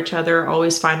there for each other.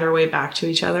 Always find our way back to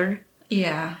each other.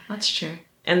 Yeah, that's true.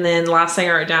 And then last thing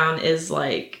I wrote down is,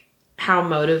 like, how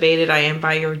motivated I am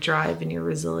by your drive and your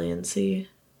resiliency.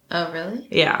 Oh, really?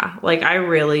 Yeah. Like, I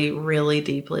really, really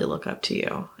deeply look up to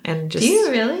you. And just... Do you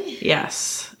really?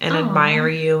 Yes. And admire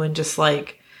you and just,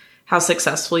 like, how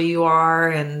successful you are.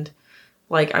 And,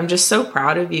 like, I'm just so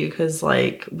proud of you because,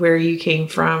 like, where you came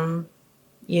from,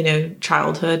 you know,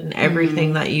 childhood and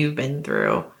everything that you've been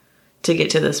through to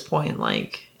get to this point.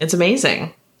 Like, it's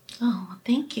amazing. Oh,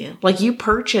 thank you. Like, you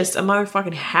purchased a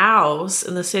motherfucking house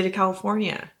in the state of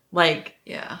California. Like,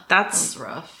 yeah, that was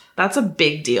rough. That's a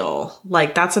big deal.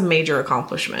 Like, that's a major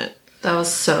accomplishment. That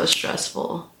was so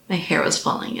stressful. My hair was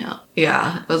falling out.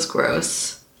 Yeah, it was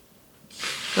gross.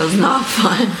 It was not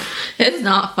fun. It's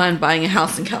not fun buying a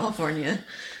house in California.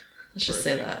 Let's just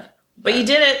say that. But you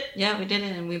did it. Yeah, we did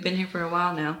it, and we've been here for a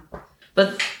while now.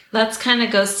 But that's kind of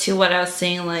goes to what I was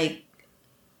saying, like,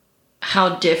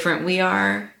 how different we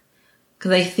are.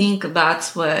 Because I think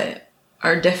that's what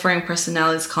our differing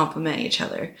personalities complement each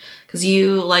other. Because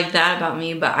you like that about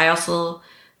me, but I also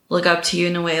look up to you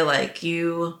in a way like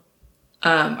you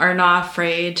are not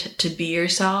afraid to be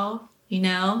yourself, you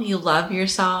know? You love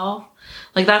yourself.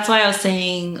 Like, that's why I was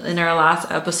saying in our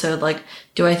last episode, like,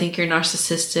 do I think you're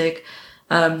narcissistic?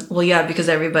 Well, yeah, because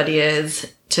everybody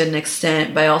is to an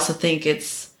extent, but I also think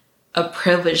it's a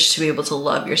privilege to be able to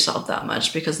love yourself that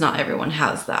much because not everyone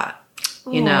has that,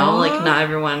 you know? Like, not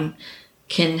everyone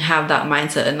can have that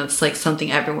mindset, and it's like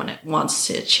something everyone wants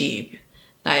to achieve.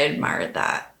 I admired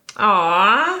that.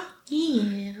 Aww.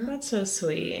 Yeah. That's so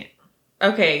sweet.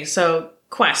 Okay, so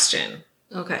question.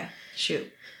 Okay,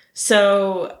 shoot.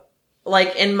 So,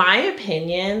 like, in my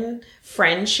opinion,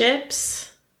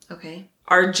 friendships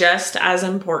are just as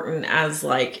important as,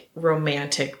 like,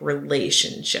 romantic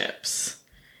relationships.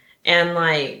 And,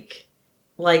 like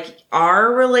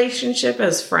our relationship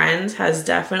as friends has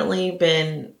definitely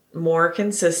been more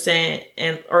consistent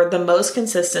or the most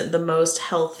consistent, the most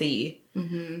healthy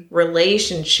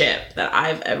relationship that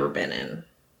I've ever been in.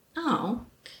 Oh.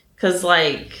 'Cause,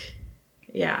 like,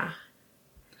 yeah.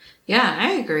 Yeah,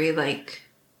 I agree. Like,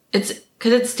 because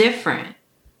it's different,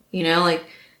 you know, like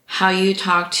how you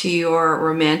talk to your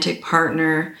romantic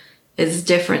partner is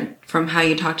different from how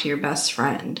you talk to your best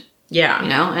friend. Yeah. You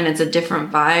know, and it's a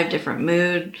different vibe, different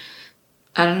mood.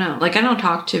 I don't know. Like, I don't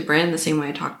talk to Brandon the same way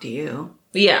I talk to you.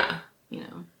 Yeah. You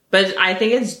know. But I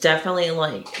think it's definitely,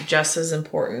 like, just as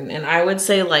important. And I would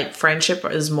say, like, friendship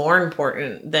is more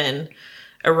important than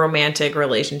a romantic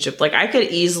relationship. Like, I could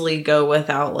easily go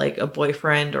without, like, a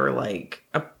boyfriend or, like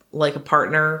a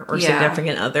partner or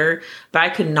significant other. But I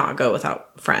could not go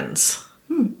without friends.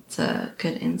 It's a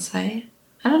good insight.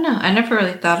 I don't know. I never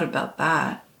really thought about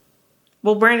that.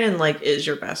 Well, Brandon, like, is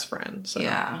your best friend. So.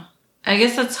 Yeah. I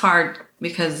guess that's hard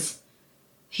because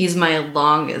he's my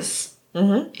longest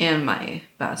and my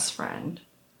best friend.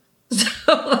 So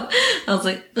I was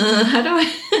like, I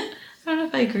don't know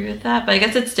if I agree with that, but I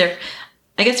guess it's different.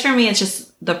 I guess for me, it's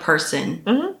just the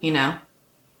person, you know,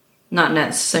 not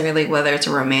necessarily whether it's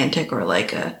a romantic or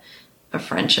like a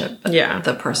friendship, but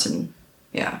the person.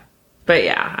 Yeah. But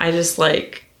yeah, I just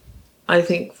I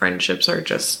think friendships are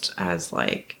just as,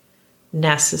 like,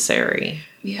 necessary.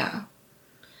 Yeah.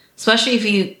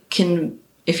 especially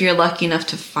if you're lucky enough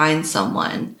to find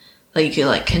someone that you could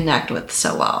like connect with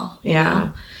so well.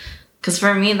 Yeah. Because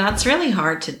for me, that's really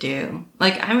hard to do.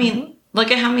 Like, I mean, look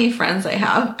at how many friends I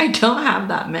have. I don't have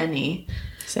that many.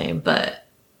 Same. But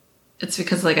it's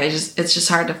because like it's just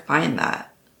hard to find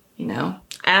that, you know?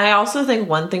 And I also think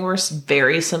one thing we're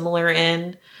very similar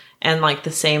in and like the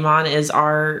same on is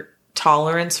our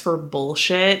tolerance for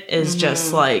bullshit is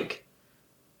just like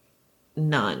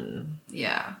none.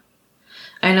 Yeah.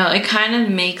 I know it kind of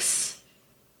makes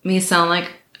me sound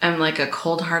like I'm like a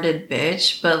cold-hearted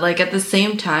bitch, but like at the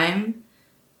same time,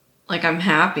 like I'm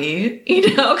happy,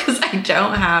 you know, because I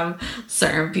don't have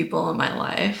certain people in my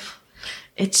life.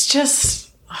 It's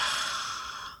just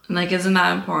like, isn't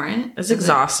that important? It's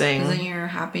exhausting. Isn't your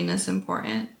happiness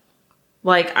important?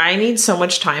 Like, I need so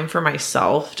much time for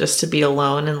myself just to be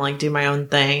alone and like do my own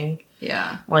thing.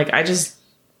 Yeah. Like, I just,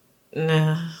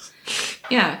 nah.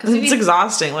 Yeah, because it's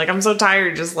exhausting. Like, I'm so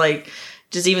tired just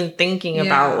even thinking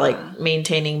about like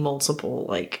maintaining multiple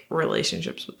like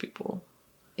relationships with people.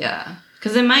 Yeah.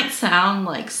 Because it might sound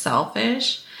like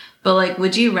selfish, but like,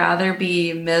 would you rather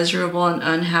be miserable and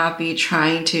unhappy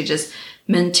trying to just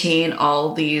maintain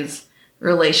all these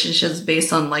relationships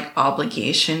based on like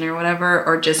obligation or whatever,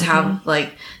 or just have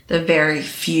like the very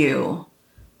few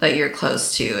that you're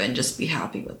close to and just be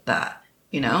happy with that,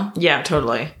 you know? Yeah,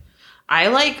 totally. I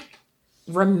like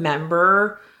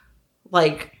remember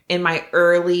like in my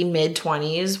early mid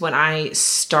 20s when I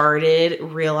started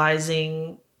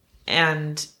realizing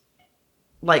the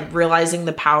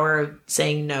power of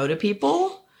saying no to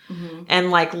people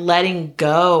and like letting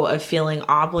go of feeling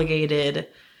obligated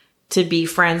to be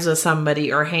friends with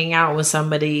somebody or hang out with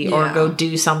somebody or go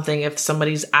do something if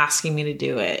somebody's asking me to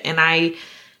do it. And I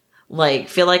like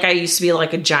feel like I used to be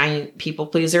like a giant people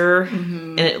pleaser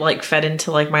and it like fed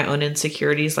into like my own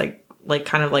insecurities, like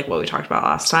kind of like what we talked about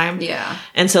last time. Yeah.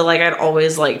 And so like I'd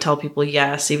always like tell people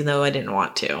yes, even though I didn't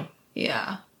want to.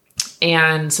 Yeah.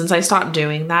 And since I stopped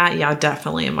doing that, yeah,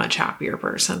 definitely a much happier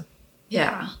person.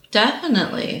 Yeah,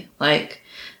 definitely. Like,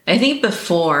 I think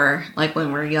before, like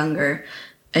when we're younger,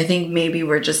 I think maybe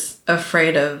we're just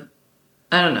afraid of,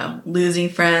 I don't know, losing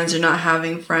friends or not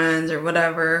having friends or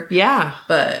whatever. Yeah.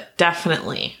 But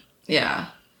definitely. Yeah.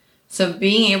 So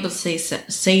being able to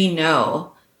say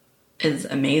no is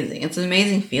amazing. It's an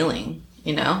amazing feeling,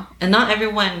 you know? And not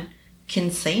everyone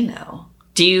can say no.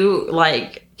 Do you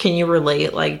can you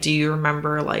relate? Like, do you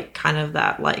remember like kind of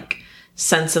that like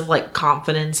sense of like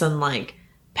confidence and like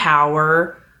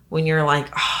power when you're like,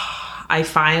 oh, I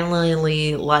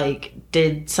finally like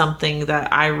did something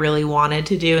that I really wanted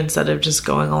to do instead of just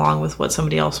going along with what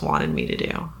somebody else wanted me to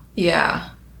do? Yeah.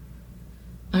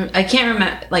 I can't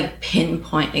remember, like,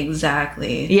 pinpoint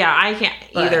exactly. Yeah, I can't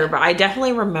either, but I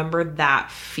definitely remember that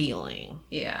feeling.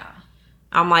 Yeah.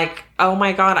 I'm like, oh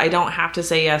my God, I don't have to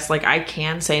say yes. Like, I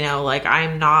can say no. Like,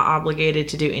 I'm not obligated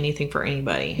to do anything for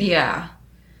anybody. Yeah.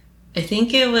 I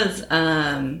think it was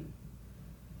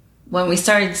when we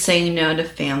started saying no to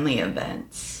family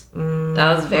events.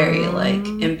 That was very, like,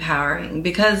 empowering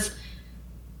because,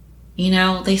 you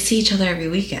know, they see each other every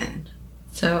weekend.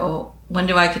 So when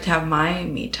do I get to have my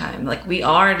me time? Like, we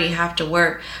already have to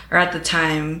work, or at the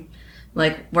time,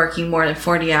 like, working more than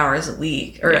 40 hours a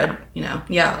week, or, a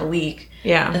week.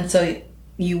 Yeah. And so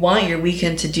you want your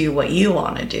weekend to do what you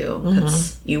want to do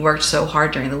because you worked so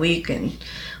hard during the week and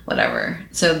whatever.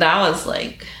 So that was,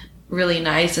 like, really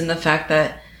nice. And the fact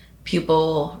that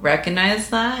people recognize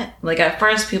that, like, at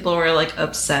first people were, like,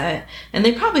 upset, and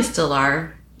they probably still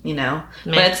are, you know,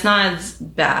 but it's not as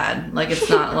bad. Like, it's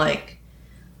not like,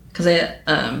 because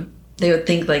they would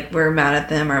think like we're mad at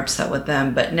them or upset with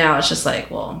them, but now it's just like,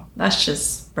 well, that's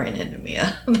just Brandon and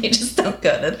Mia. They just don't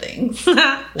go to things.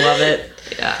 Love it.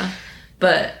 Yeah.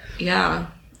 But yeah,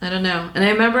 I don't know. And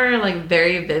I remember like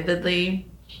very vividly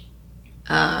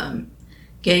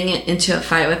getting into a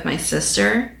fight with my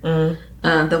sister,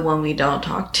 the one we don't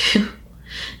talk to.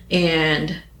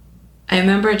 And I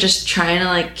remember just trying to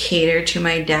like cater to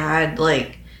my dad,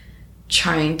 like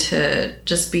trying to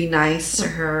just be nice to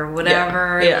her,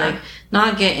 whatever, like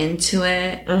not get into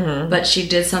it. But she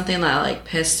did something that like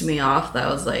pissed me off. That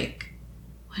was like,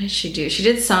 what did she do? She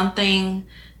did something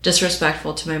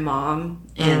disrespectful to my mom.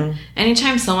 And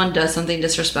anytime someone does something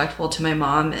disrespectful to my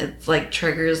mom, it like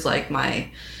triggers like my,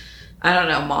 I don't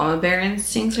know, mama bear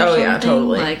instincts or something. Yeah,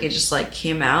 totally. Like it just like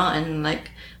came out, and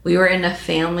like we were in a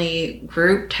family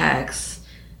group text,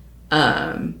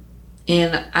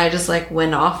 and I just, like,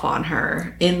 went off on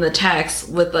her in the text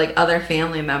with, like, other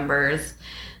family members.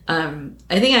 I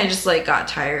think I just, like, got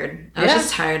tired. I was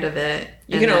just tired of it.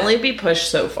 You can only be pushed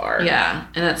so far. Yeah.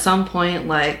 And at some point,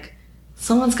 like,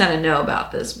 someone's got to know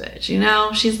about this bitch, you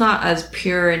know? She's not as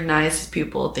pure and nice as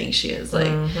people think she is.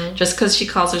 Like, just because she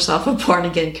calls herself a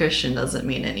born-again Christian doesn't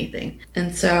mean anything.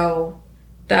 And so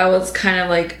that was kind of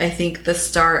like, I think, the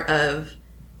start of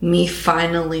me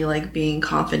finally, like, being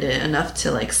confident enough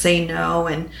to, like, say no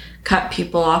and cut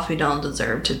people off who don't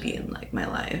deserve to be in, like, my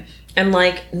life. And,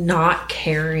 like, not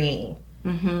caring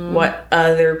what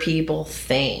other people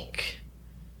think.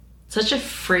 Such a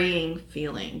freeing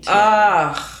feeling, too.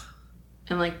 Ugh.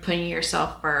 And, like, putting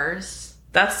yourself first.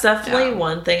 That's definitely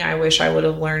one thing I wish I would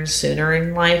have learned sooner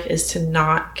in life, is to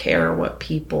not care what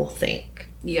people think.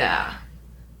 Yeah.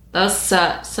 That was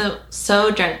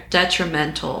so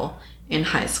detrimental in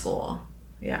high school.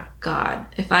 Yeah. God.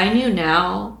 If I knew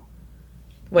now...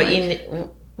 If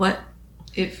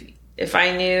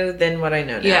I knew, then what I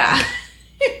know now. Yeah.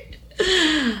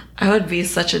 I would be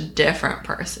such a different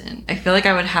person. I feel like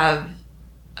I would have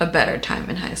a better time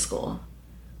in high school.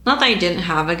 Not that I didn't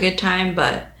have a good time,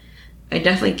 but I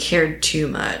definitely cared too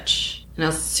much. And I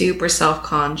was super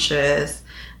self-conscious.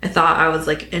 I thought I was,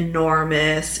 like,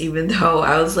 enormous, even though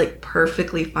I was, like,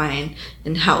 perfectly fine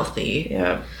and healthy.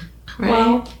 Yeah. Right?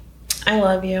 Well, I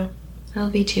love you. I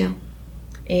love you too.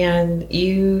 And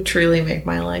you truly make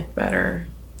my life better.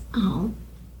 Oh.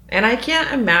 And I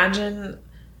can't imagine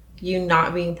you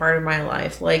not being part of my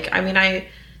life. Like, I mean,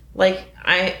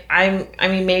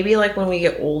 maybe, like, when we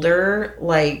get older,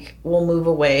 like, we'll move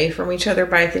away from each other,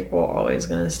 but I think we're always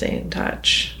going to stay in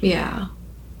touch. Yeah.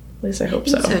 At least I hope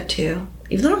I think so too.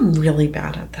 Even though I'm really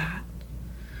bad at that.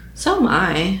 So am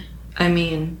I. I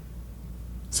mean,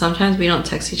 sometimes we don't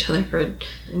text each other for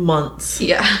months.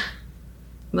 Yeah.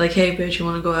 I'm like, hey, bitch, you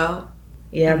want to go out?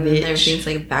 Yeah, and bitch. Everything's,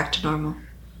 like, back to normal.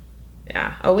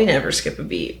 Yeah. Oh, we never skip a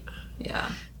beat.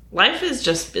 Yeah. Life is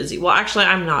just busy. Well, actually,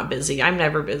 I'm not busy. I'm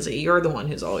never busy. You're the one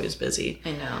who's always busy.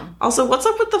 I know. Also, what's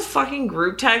up with the fucking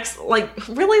group text? Like,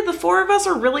 really, the four of us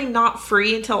are really not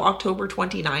free until October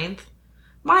 29th?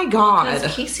 My God.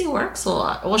 Because Casey works a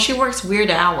lot. Well, she works weird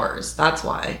hours. That's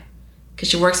why. Because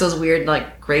she works those weird,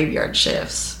 like, graveyard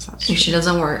shifts. And she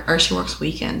doesn't work, or she works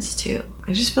weekends, too.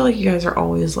 I just feel like you guys are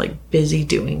always, like, busy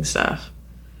doing stuff.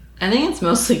 I think it's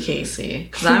mostly Casey.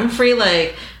 Because I'm free,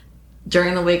 like,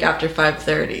 during the week after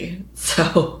 5:30.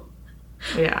 So.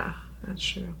 Yeah, that's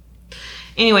true.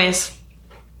 Anyways,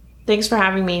 thanks for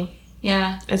having me.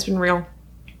 Yeah. It's been real.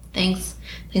 Thanks.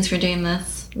 Thanks for doing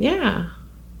this. Yeah.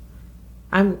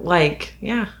 I'm like,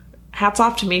 yeah. Hats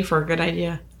off to me for a good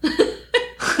idea.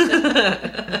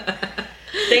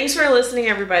 Thanks for listening,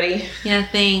 everybody. Yeah,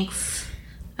 thanks.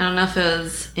 I don't know if it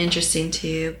was interesting to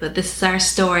you, but this is our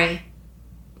story.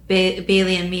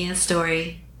 Bailey and Mia's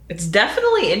story. It's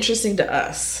definitely interesting to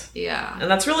us. Yeah. And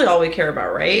that's really all we care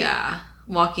about, right? Yeah.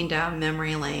 Walking down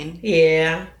memory lane.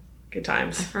 Yeah. Good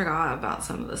times. I forgot about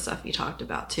some of the stuff you talked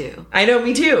about, too. I know,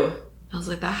 me too. I was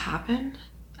like, that happened?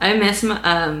 I miss my,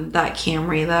 that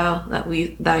Camry, though, that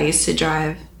I used to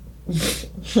drive.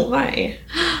 Why?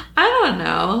 I don't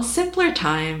know. Simpler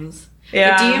times.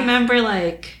 Yeah. But do you remember,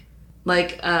 like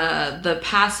the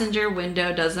passenger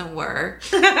window doesn't work?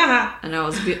 And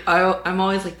I'm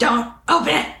always like, don't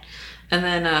open it! And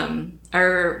then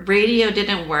our radio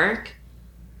didn't work.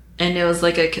 And it was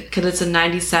like because it's a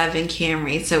 97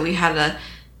 Camry, so we had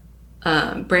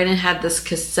Brandon had this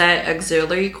cassette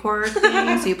auxiliary cord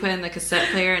thing, so you put in the cassette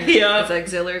player and it's an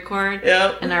auxiliary cord.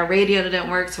 Yep. And our radio didn't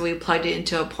work, so we plugged it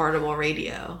into a portable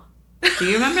radio. Do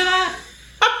you remember that?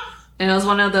 And it was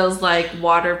one of those, like,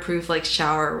 waterproof, like,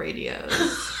 shower radios.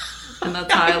 And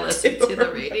that's how I listened to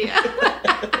the radio.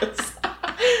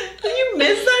 You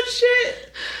miss that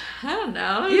shit? I don't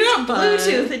know. You have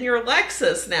Bluetooth in your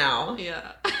Lexus now.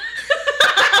 Yeah.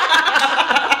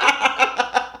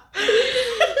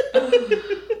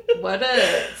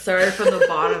 Sorry from the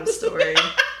bottom story.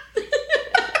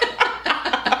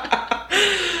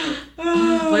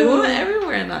 Like, we went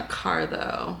everywhere in that car,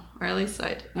 though. Or at least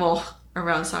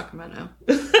around Sacramento.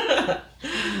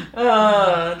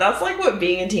 That's like what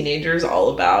being a teenager is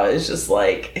all about. Is just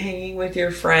like hanging with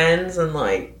your friends and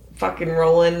like fucking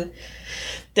rolling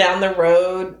down the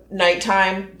road,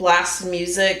 nighttime, blast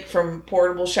music from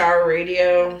portable shower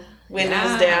radio,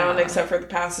 windows down except for the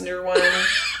passenger one.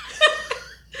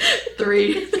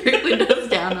 three windows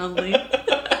down only.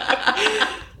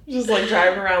 Just like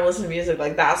driving around listening to music.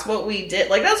 Like that's what we did.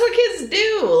 Like that's what kids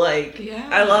do. Like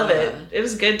I love it. It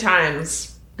was good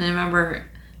times. And I remember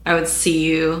I would see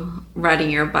you riding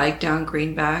your bike down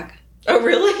Greenback. Oh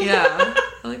really? Yeah.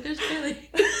 I'm like, there's Bailey.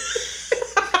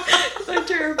 Back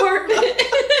to her apartment.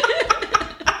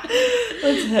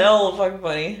 That's hell fucking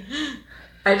funny.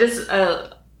 I just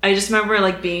remember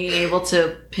like being able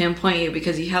to pinpoint you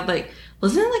because you had like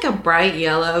Wasn't it like a bright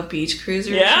yellow beach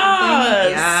cruiser or Yes.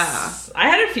 something? Yeah. I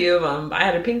had a few of them. I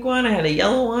had a pink one. I had a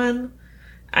yellow one.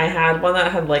 I had one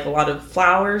that had like a lot of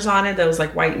flowers on it that was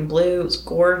like white and blue. It was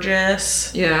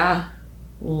gorgeous. Yeah.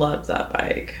 Loved that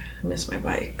bike. I miss my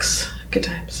bikes. Good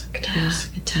times. Good times.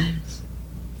 Yeah, good times.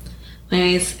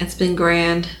 Anyways, it's been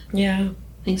grand. Yeah.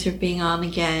 Thanks for being on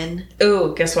again.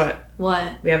 Oh, guess what?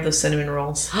 What? We have those cinnamon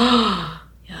rolls.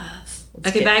 Yes.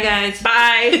 Okay, bye guys.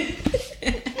 Bye.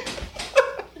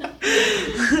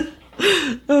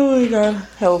 Oh my god.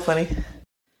 Hell funny.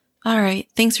 All right.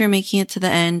 Thanks for making it to the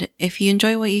end. If you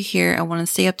enjoy what you hear and want to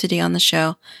stay up to date on the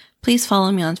show, please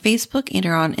follow me on Facebook and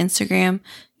or on Instagram.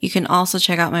 You can also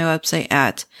check out my website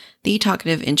at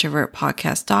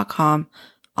thetalkativeintrovertpodcast.com.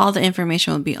 All the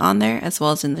information will be on there as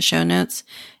well as in the show notes.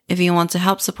 If you want to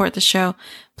help support the show,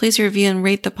 please review and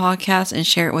rate the podcast and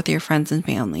share it with your friends and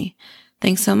family.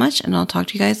 Thanks so much, and I'll talk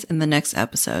to you guys in the next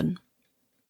episode.